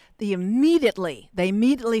on, they immediately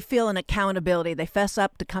feel an accountability. They fess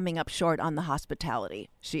up to coming up short on the hospitality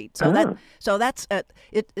sheet. So that's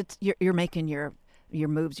you're making your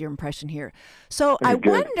moves, your impression here. So I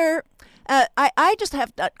wonder, I just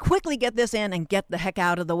have to quickly get this in and get the heck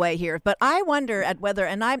out of the way here. But I wonder at whether,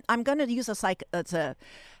 and I'm going to use a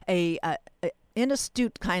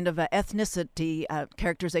inastute kind of a ethnicity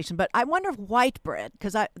characterization, but I wonder if white bread,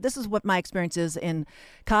 because this is what my experience is in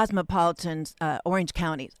cosmopolitan Orange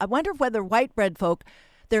County. I wonder whether white bread folk,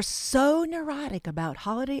 they're so neurotic about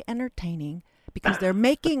holiday entertaining because they're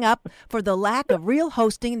making up for the lack of real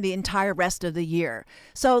hosting the entire rest of the year.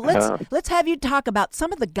 So let's have you talk about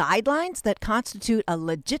some of the guidelines that constitute a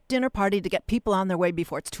legit dinner party to get people on their way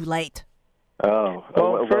before it's too late.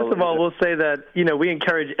 Well, first of all, we'll say that, we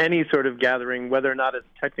encourage any sort of gathering, whether or not it's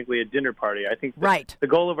technically a dinner party. I think the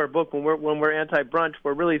goal of our book, when we're anti-brunch,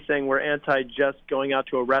 we're really saying we're anti-just going out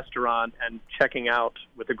to a restaurant and checking out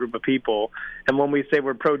with a group of people. And when we say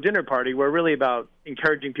we're pro-dinner party, we're really about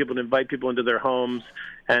encouraging people to invite people into their homes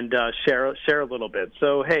and share a little bit.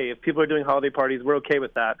 So, hey, if people are doing holiday parties, we're okay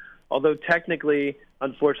with that. Although technically,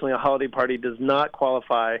 unfortunately, a holiday party does not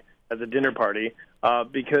qualify as a dinner party.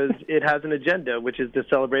 because it has an agenda, which is to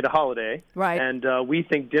celebrate a holiday. Right. And we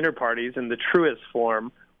think dinner parties in the truest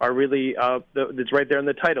form are really, it's right there in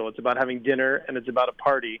the title. It's about having dinner, and it's about a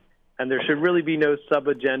party. And there should really be no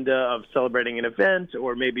sub-agenda of celebrating an event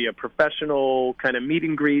or maybe a professional kind of meet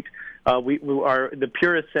and greet. We are, in the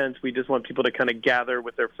purest sense, we just want people to kind of gather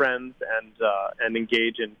with their friends and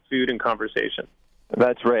engage in food and conversation.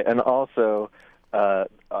 That's right. And also,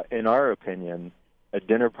 in our opinion, a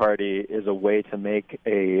dinner party is a way to make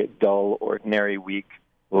a dull, ordinary week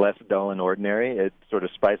less dull and ordinary. It sort of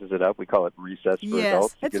spices it up. We call it recess for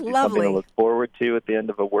adults. Yes, it's lovely. lovely. Something to look forward to at the end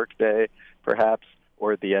of a work day, perhaps,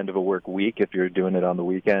 or at the end of a work week if you're doing it on the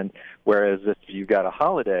weekend. Whereas if you've got a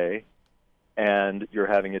holiday and you're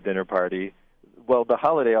having a dinner party, well, the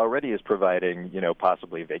holiday already is providing,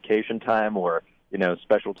 possibly vacation time or,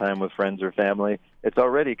 special time with friends or family. It's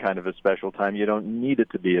already kind of a special time. You don't need it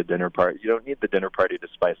to be a dinner party. You don't need the dinner party to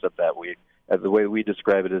spice up that week. The way we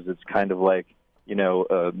describe it is it's kind of like,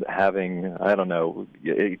 having,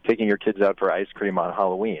 taking your kids out for ice cream on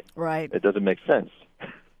Halloween. Right. It doesn't make sense.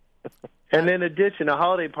 And in addition, a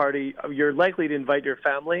holiday party, you're likely to invite your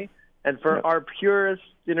family. And for our purest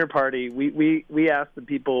dinner party, we ask that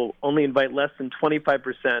people only invite less than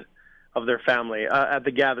 25% of their family at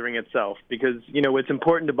the gathering itself, because, it's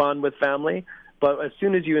important to bond with family. But as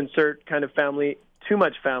soon as you insert kind of family, too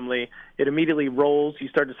much family, it immediately rolls. You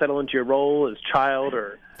start to settle into your role as child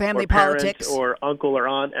or family parent politics or uncle or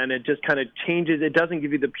aunt, and it just kind of changes. It doesn't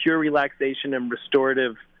give you the pure relaxation and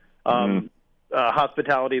restorative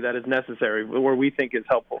hospitality that is necessary, or we think is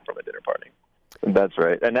helpful from a dinner party. That's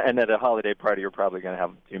right. And at a holiday party, you're probably going to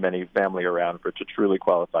have too many family around for it to truly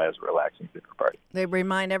qualify as a relaxing dinner party. They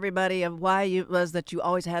remind everybody of why it was that you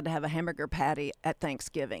always had to have a hamburger patty at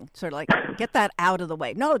Thanksgiving. Sort of like, get that out of the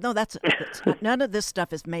way. No, that's none of this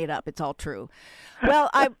stuff is made up. It's all true. Well,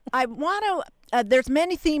 I want to, there's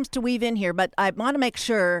many themes to weave in here, but I want to make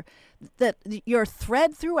sure that your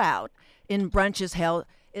thread throughout in Brunch is Hell,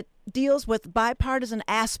 it deals with bipartisan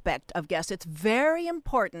aspect of guests. It's very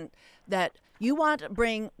important that you want to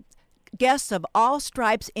bring guests of all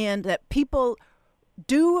stripes in, that people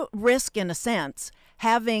do risk, in a sense,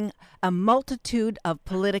 having a multitude of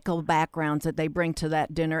political backgrounds that they bring to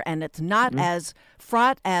that dinner, and it's not as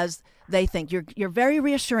fraught as they think. You're very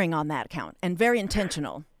reassuring on that count and very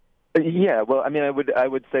intentional. Yeah, well, I mean, I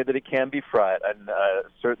would say that it can be fraught, and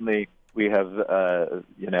certainly we have,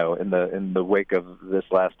 in the wake of this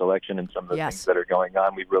last election and some of the things that are going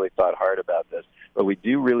on, we've really thought hard about this. But we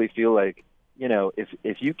do really feel like,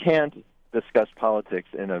 if you can't discuss politics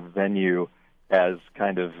in a venue as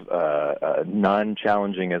kind of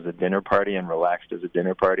non-challenging as a dinner party and relaxed as a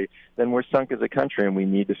dinner party, then we're sunk as a country, and we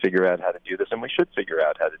need to figure out how to do this, and we should figure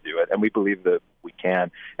out how to do it, and we believe that we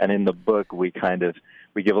can. And in the book, we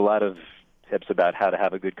give a lot of tips about how to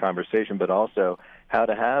have a good conversation, but also how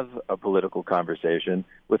to have a political conversation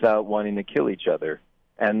without wanting to kill each other.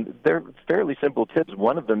 And they're fairly simple tips,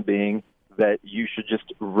 one of them being that you should just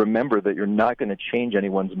remember that you're not going to change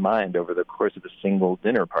anyone's mind over the course of a single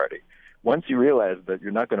dinner party. Once you realize that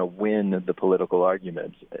you're not going to win the political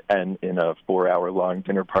argument and in a 4-hour-long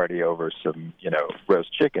dinner party over some,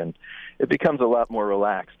 roast chicken, it becomes a lot more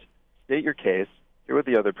relaxed. State your case, hear what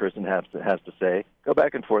the other person has to say, go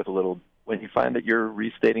back and forth a little. When you find that you're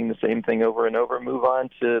restating the same thing over and over, move on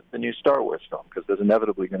to the new Star Wars film, because there's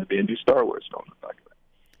inevitably going to be a new Star Wars film to talk about.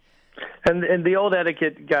 And the old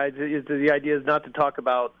etiquette, guys, is the idea is not to talk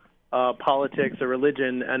about politics or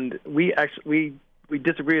religion, and we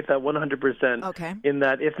disagree with that 100%. Okay. In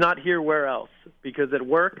that, if not here, where else? Because at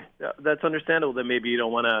work, that's understandable that maybe you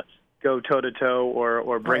don't want to go toe-to-toe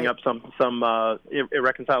or bring up some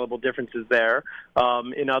irreconcilable differences there.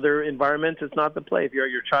 In other environments, it's not the play. If you're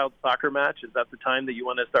at your child's soccer match, is that the time that you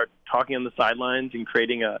want to start talking on the sidelines and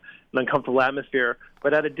creating an uncomfortable atmosphere?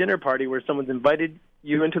 But at a dinner party where someone's invited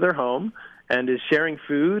you into their home and is sharing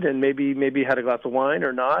food and maybe had a glass of wine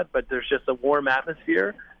or not, but there's just a warm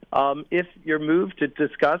atmosphere, if you're moved to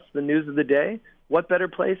discuss the news of the day, what better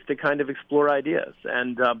place to kind of explore ideas?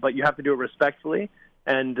 And but you have to do it respectfully.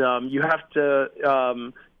 And you have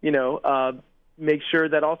to, make sure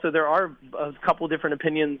that also there are a couple different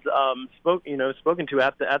opinions spoken to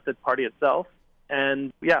at the party itself.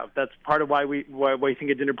 And that's part of why we think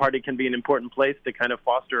a dinner party can be an important place to kind of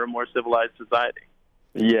foster a more civilized society.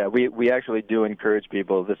 Yeah, we actually do encourage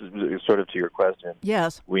people. This is sort of to your question.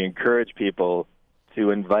 Yes, we encourage people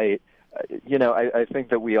to invite. I think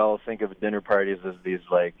that we all think of dinner parties as these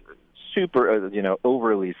like super,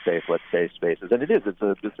 overly safe, let's say, spaces. And it is. It's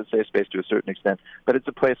a safe space to a certain extent. But it's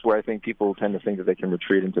a place where I think people tend to think that they can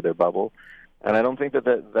retreat into their bubble. And I don't think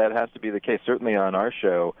that has to be the case. Certainly on our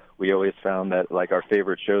show, we always found that like our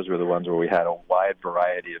favorite shows were the ones where we had a wide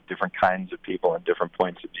variety of different kinds of people and different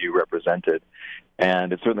points of view represented.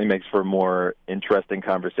 And it certainly makes for more interesting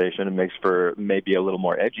conversation. It makes for maybe a little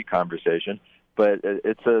more edgy conversation. But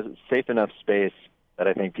it's a safe enough space that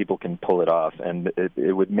I think people can pull it off. And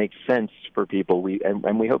it would make sense for people. We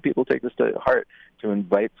hope people take this to heart, to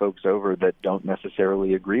invite folks over that don't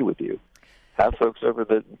necessarily agree with you. Have folks over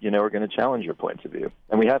that, are going to challenge your points of view.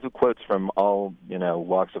 And we have quotes from all,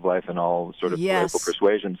 walks of life and all sort of political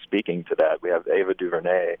persuasions speaking to that. We have Ava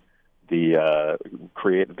DuVernay, the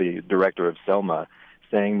director of Selma,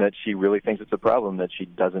 saying that she really thinks it's a problem that she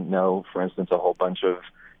doesn't know, for instance, a whole bunch of,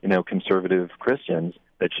 conservative Christians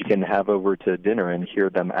that she can have over to dinner and hear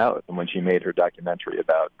them out. And when she made her documentary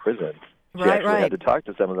about prison, she actually had to talk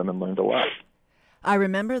to some of them and learned a lot. I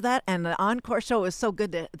remember that, and the Encore show was so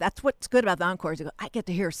good. That's what's good about the Encore. I get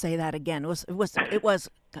to hear her say that again. It was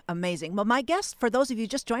amazing. Well, my guests, for those of you who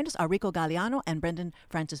just joined us, are Rico Galliano and Brendan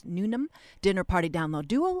Francis Newnham, Dinner Party Download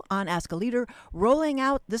Duo on Ask a Leader, rolling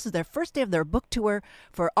out. This is their first day of their book tour.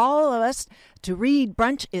 For all of us to read,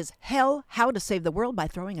 Brunch is Hell, How to Save the World by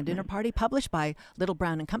Throwing a Dinner Party, published by Little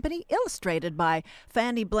Brown and Company, illustrated by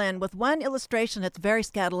Fanny Blend, with one illustration that's very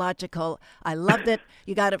scatological. I loved it.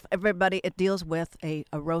 You got it, everybody. It deals with a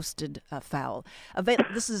roasted fowl.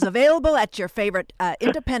 This is available at your favorite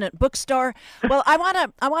independent bookstore. Well, I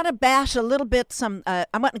want to bash a little bit. I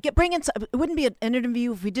want to bring in. It wouldn't be an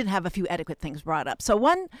interview if we didn't have a few etiquette things brought up. So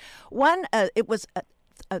it was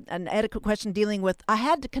an etiquette question dealing with. I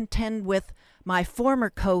had to contend with my former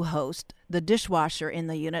co-host, the dishwasher in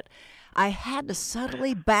the unit. I had to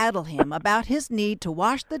subtly battle him about his need to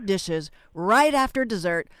wash the dishes right after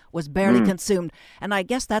dessert was barely consumed. And I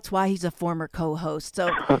guess that's why he's a former co-host.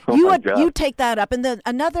 So you take that up. And then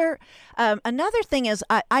another thing is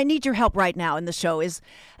I need your help right now in the show is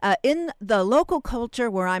in the local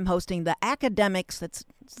culture where I'm hosting, the academics, that's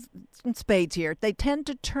in spades here, they tend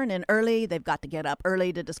to turn in early. They've got to get up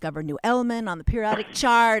early to discover new element on the periodic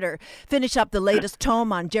chart or finish up the latest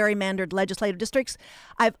tome on gerrymandered legislative districts.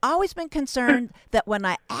 I've always been concerned that when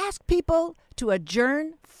I ask people to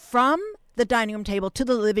adjourn from the dining room table to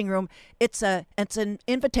the living room, it's an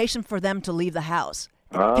invitation for them to leave the house.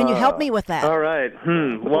 Can you help me with that? All right.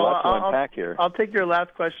 Well, I'll take your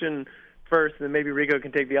last question first, and then maybe Rico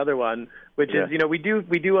can take the other one, which is, we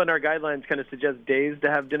do on our guidelines kind of suggest days to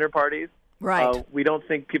have dinner parties. Right. We don't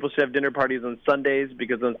think people should have dinner parties on Sundays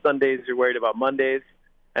because on Sundays you're worried about Mondays.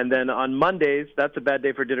 And then on Mondays, that's a bad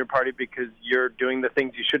day for a dinner party because you're doing the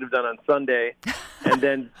things you should have done on Sunday. And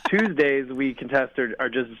then Tuesdays we contest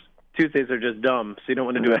Tuesdays are just dumb, so you don't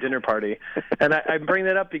want to do a dinner party. And I bring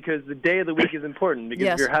that up because the day of the week is important because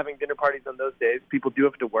if you're having dinner parties on those days, people do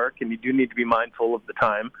have to work and you do need to be mindful of the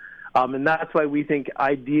time. And that's why we think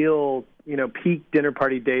ideal, peak dinner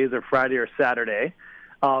party days are Friday or Saturday.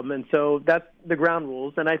 And so that's the ground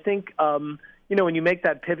rules. And I think, when you make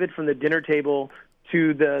that pivot from the dinner table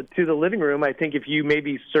to the living room, I think if you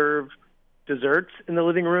maybe serve desserts in the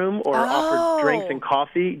living room or offer drinks and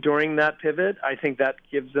coffee during that pivot, I think that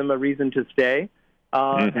gives them a reason to stay.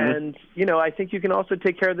 And, I think you can also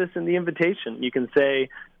take care of this in the invitation. You can say,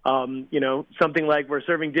 something like we're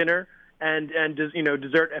serving dinner and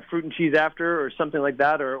dessert at fruit and cheese after or something like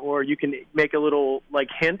that. Or you can make a little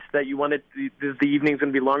hint that you want the evening's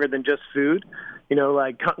going to be longer than just food,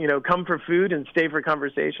 come for food and stay for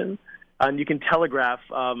conversation. And you can telegraph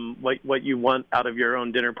what you want out of your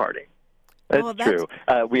own dinner party. That's true.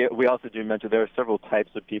 We also do mention there are several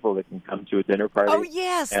types of people that can come to a dinner party. Oh,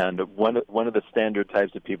 yes. And one of the standard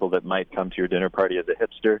types of people that might come to your dinner party is a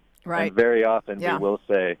hipster. Right. And very often we will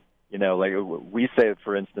say, we say,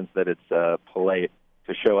 for instance, that it's polite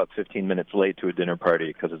to show up 15 minutes late to a dinner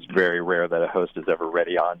party because it's very rare that a host is ever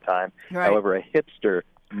ready on time. Right. However, a hipster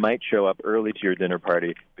might show up early to your dinner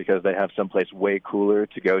party because they have someplace way cooler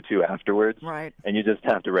to go to afterwards. Right. And you just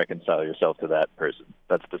have to reconcile yourself to that person.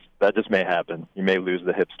 That just may happen. You may lose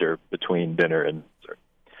the hipster between dinner and dessert.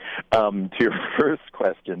 To your first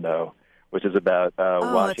question, though, which is about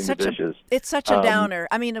washing the dishes. It's such a downer.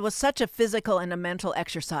 I mean, it was such a physical and a mental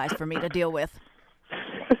exercise for me to deal with.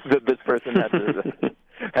 This person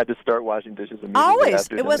had to start washing dishes immediately. Always.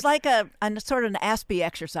 It was like a sort of an Aspie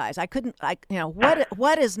exercise. I couldn't,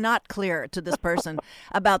 what is not clear to this person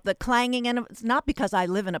about the clanging? And it's not because I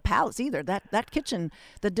live in a palace either. That kitchen,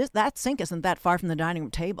 that sink isn't that far from the dining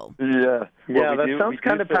room table. Yeah. That sounds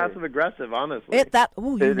kind of passive-aggressive, honestly.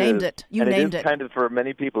 You named it. You named it. Kind of, for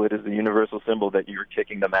many people, it is the universal symbol that you're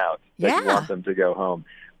kicking them out, that you want them to go home.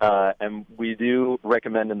 And we do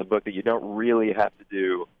recommend in the book that you don't really have to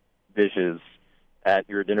do dishes at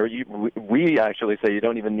your dinner. We actually say you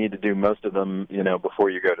don't even need to do most of them, before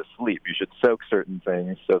you go to sleep. You should soak certain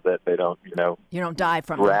things so that they don't, you don't die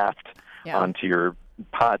from draft onto your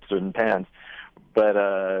pots and pans.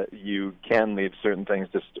 But you can leave certain things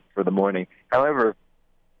just for the morning. However,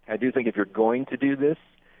 I do think if you're going to do this,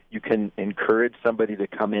 you can encourage somebody to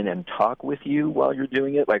come in and talk with you while you're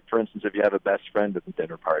doing it. Like, for instance, if you have a best friend at the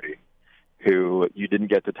dinner party who you didn't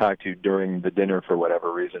get to talk to during the dinner for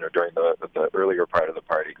whatever reason or during the earlier part of the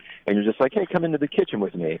party, and you're just like, hey, come into the kitchen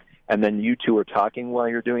with me, and then you two are talking while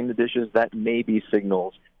you're doing the dishes, that may be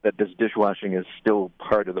signals that this dishwashing is still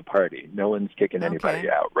part of the party. No one's kicking anybody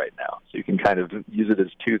out right now. So you can kind of use it as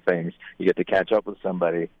two things. You get to catch up with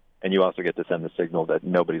somebody, and you also get to send the signal that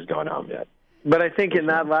nobody's going home yet. But I think in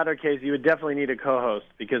that latter case, you would definitely need a co-host,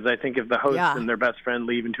 because I think if the host and their best friend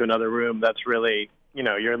leave into another room, that's really,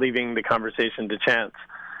 you're leaving the conversation to chance.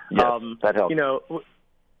 Yes, that helps.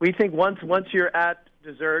 We think once you're at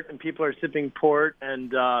dessert and people are sipping port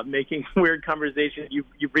and making weird conversation,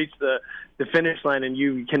 you've reached the finish line, and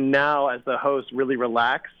you can now, as the host, really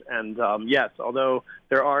relax. And yes, although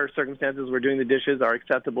there are circumstances where doing the dishes are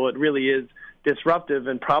acceptable, it really is disruptive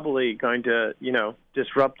and probably going to,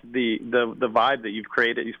 disrupt the vibe that you've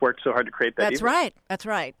created. You've worked so hard to create that. That's right. That's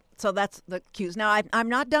right. So that's the cues. Now, I'm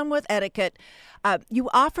not done with etiquette. You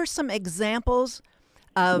offer some examples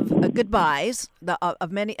of goodbyes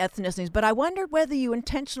of many ethnicities, but I wondered whether you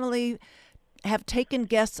intentionally have taken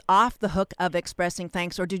guests off the hook of expressing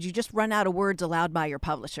thanks, or did you just run out of words allowed by your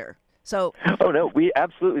publisher? So, no, we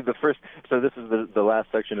absolutely so this is the last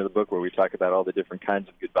section of the book where we talk about all the different kinds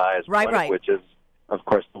of goodbyes, one of which is, of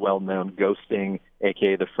course, the well-known ghosting,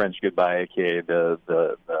 aka the French goodbye, aka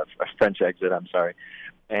the French exit, I'm sorry.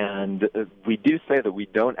 And we do say that we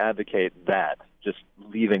don't advocate that, just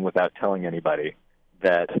leaving without telling anybody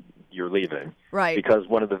that you're leaving. Right. Because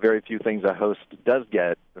one of the very few things a host does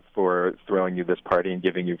get for throwing you this party and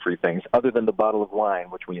giving you free things, other than the bottle of wine,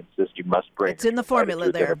 which we insist you must bring. It's in the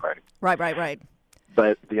formula there. Right.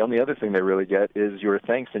 But the only other thing they really get is your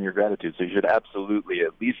thanks and your gratitude. So you should absolutely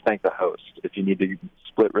at least thank the host. If you need to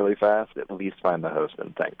split really fast, at least find the host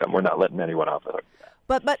and thank them. We're not letting anyone off the hook.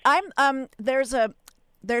 But I'm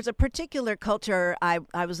there's a particular culture I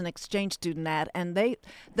was an exchange student at, and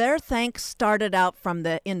their thanks started out from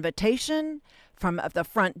the invitation, from the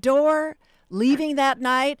front door, leaving that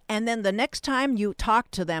night, and then the next time you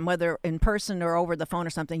talked to them, whether in person or over the phone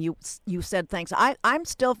or something, you said thanks. I'm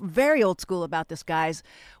still very old school about this, guys,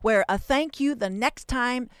 where a thank you the next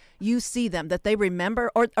time you see them, that they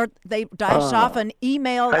remember, or they dash off an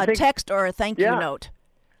email, a text, or a thank you note.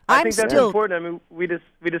 I think that's important. I mean, we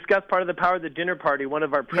discussed part of the power of the dinner party. One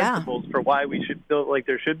of our principles for why we should feel like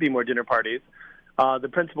there should be more dinner parties. The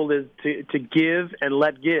principle is to give and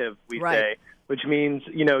let give, we say, which means,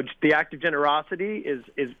 the act of generosity is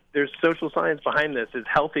there's social science behind this, is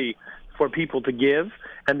healthy for people to give,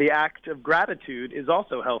 and the act of gratitude is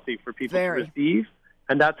also healthy for people to receive.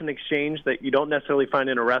 And that's an exchange that you don't necessarily find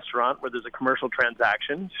in a restaurant where there's a commercial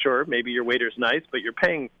transaction. Sure, maybe your waiter's nice, but you're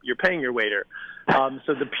paying your waiter.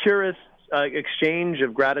 So the purest exchange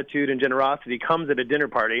of gratitude and generosity comes at a dinner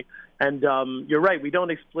party. And you're right, we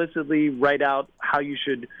don't explicitly write out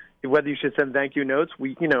whether you should send thank you notes.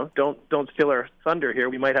 We, don't steal our thunder here.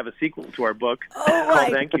 We might have a sequel to our book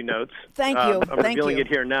called Thank You Notes. Thank you. I'm revealing it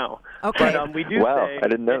here now. Okay. But we do I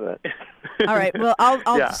didn't know that. All right. Well,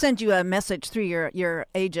 I'll send you a message through your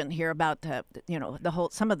agent here about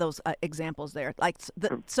some of those examples there.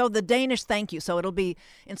 So the Danish thank you. So it'll be,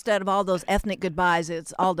 instead of all those ethnic goodbyes,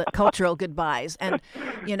 it's all the cultural goodbyes, and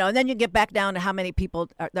and then you get back down to how many people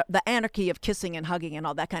the anarchy of kissing and hugging and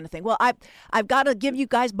all that kind of thing. Well, I've got to give you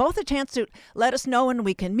guys both a chance to let us know when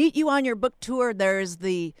we can meet you on your book tour. There's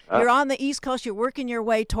you're on the East Coast. You're working your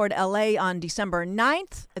way toward LA on December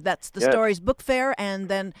 9th. That's the Stories Book Fair, and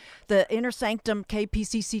then the Inner Sanctum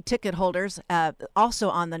KPCC ticket holders also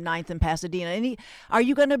on the 9th in Pasadena. Are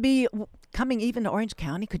you going to be coming even to Orange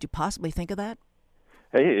County? Could you possibly think of that?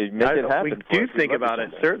 Hey, make it happen. We do think about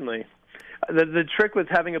it, certainly. The trick with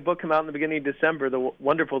having a book come out in the beginning of December, the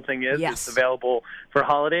wonderful thing is it's available for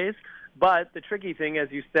holidays. But the tricky thing, as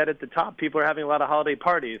you said at the top, people are having a lot of holiday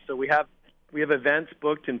parties. So we have events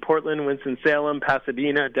booked in Portland, Winston-Salem,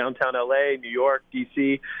 Pasadena, downtown LA, New York,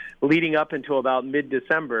 D.C., leading up until about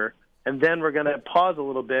mid-December. And then we're going to pause a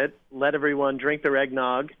little bit, let everyone drink their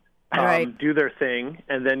eggnog, do their thing,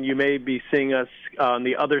 and then you may be seeing us on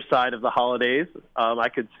the other side of the holidays. I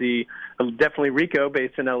could see definitely Rico,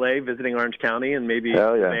 based in L.A., visiting Orange County and maybe the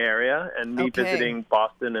Bay Area, and me visiting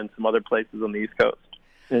Boston and some other places on the East Coast.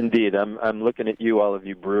 Indeed. I'm looking at you, all of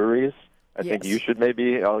you breweries. I think you should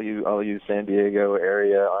maybe, all you San Diego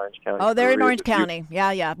area, Orange County. Oh, they're in Orange County.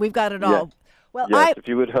 Yeah. We've got it all. Yeah. Well, yes, if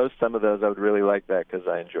you would host some of those, I would really like that because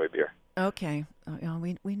I enjoy beer. Okay.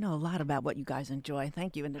 We know a lot about what you guys enjoy.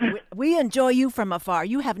 Thank you. And we enjoy you from afar.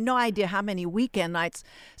 You have no idea how many weekend nights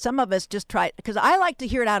some of us just try, because I like to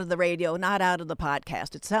hear it out of the radio, not out of the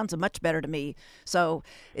podcast. It sounds much better to me. So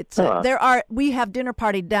it's we have dinner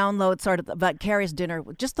party downloads, sort of the vicarious dinner,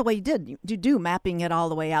 just the way you did. You do, mapping it all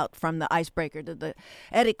the way out from the icebreaker to the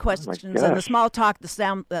edit questions and the small talk, the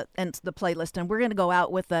sound, and the playlist. And we're going to go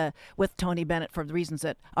out with Tony Bennett for the reasons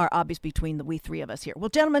that are obvious between we three of us here. Well,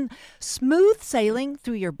 gentlemen, smooth sailing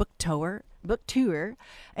through your book tour,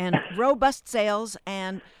 and robust sales,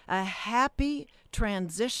 and a happy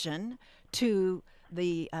transition to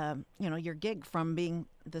the your gig from being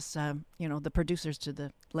this the producers to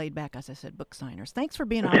the laid back, as I said, book signers. Thanks for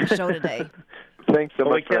being on the show today. Thanks so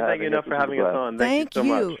much. We can't thank you enough for having us on. Thank you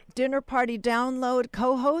so much. Dinner Party Download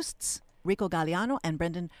co-hosts Rico Galliano and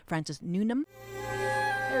Brendan Francis Newnham.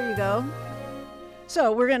 There you go.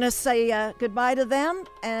 So we're going to say goodbye to them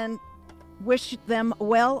and wish them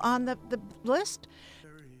well on the list.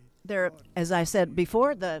 They're, as I said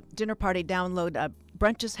before, the Dinner Party Download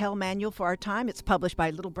Brunch's Hell Manual for Our Time. It's published by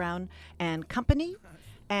Little Brown and Company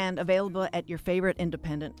and available at your favorite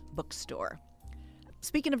independent bookstore.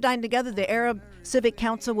 Speaking of dining together, the Arab Civic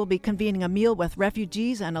Council will be convening a meal with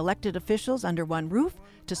refugees and elected officials under one roof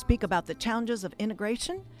to speak about the challenges of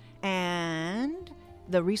integration and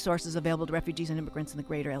the resources available to refugees and immigrants in the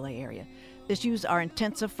greater LA area. Issues are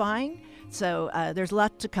intensifying, so there's a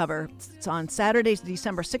lot to cover. It's on Saturdays,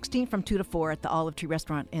 December 16th from 2 to 4 at the Olive Tree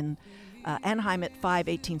Restaurant in Anaheim at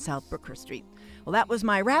 518 South Brookhurst Street. Well, that was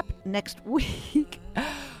my wrap. Next week,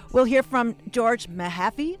 we'll hear from George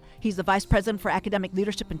Mahaffey. He's the Vice President for Academic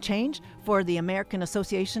Leadership and Change for the American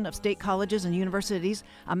Association of State Colleges and Universities,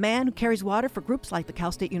 a man who carries water for groups like the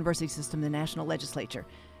Cal State University System in the National Legislature.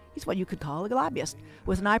 He's what you could call a lobbyist,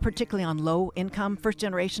 with an eye particularly on low-income,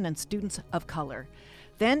 first-generation, and students of color.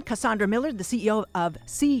 Then Cassandra Miller, the CEO of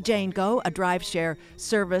See Jane Go, a drive-share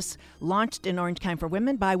service launched in Orange County for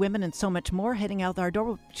women, by women, and so much more, heading out our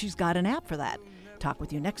door. She's got an app for that. Talk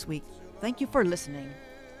with you next week. Thank you for listening,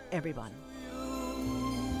 everyone.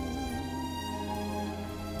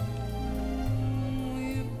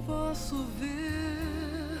 Posso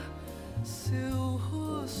ver seu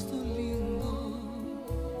rosto lindo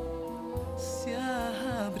se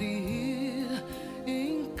abrir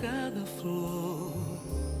em cada flor.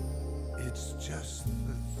 It's just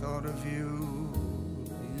the thought of you.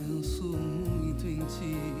 Penso muito em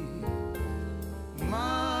ti.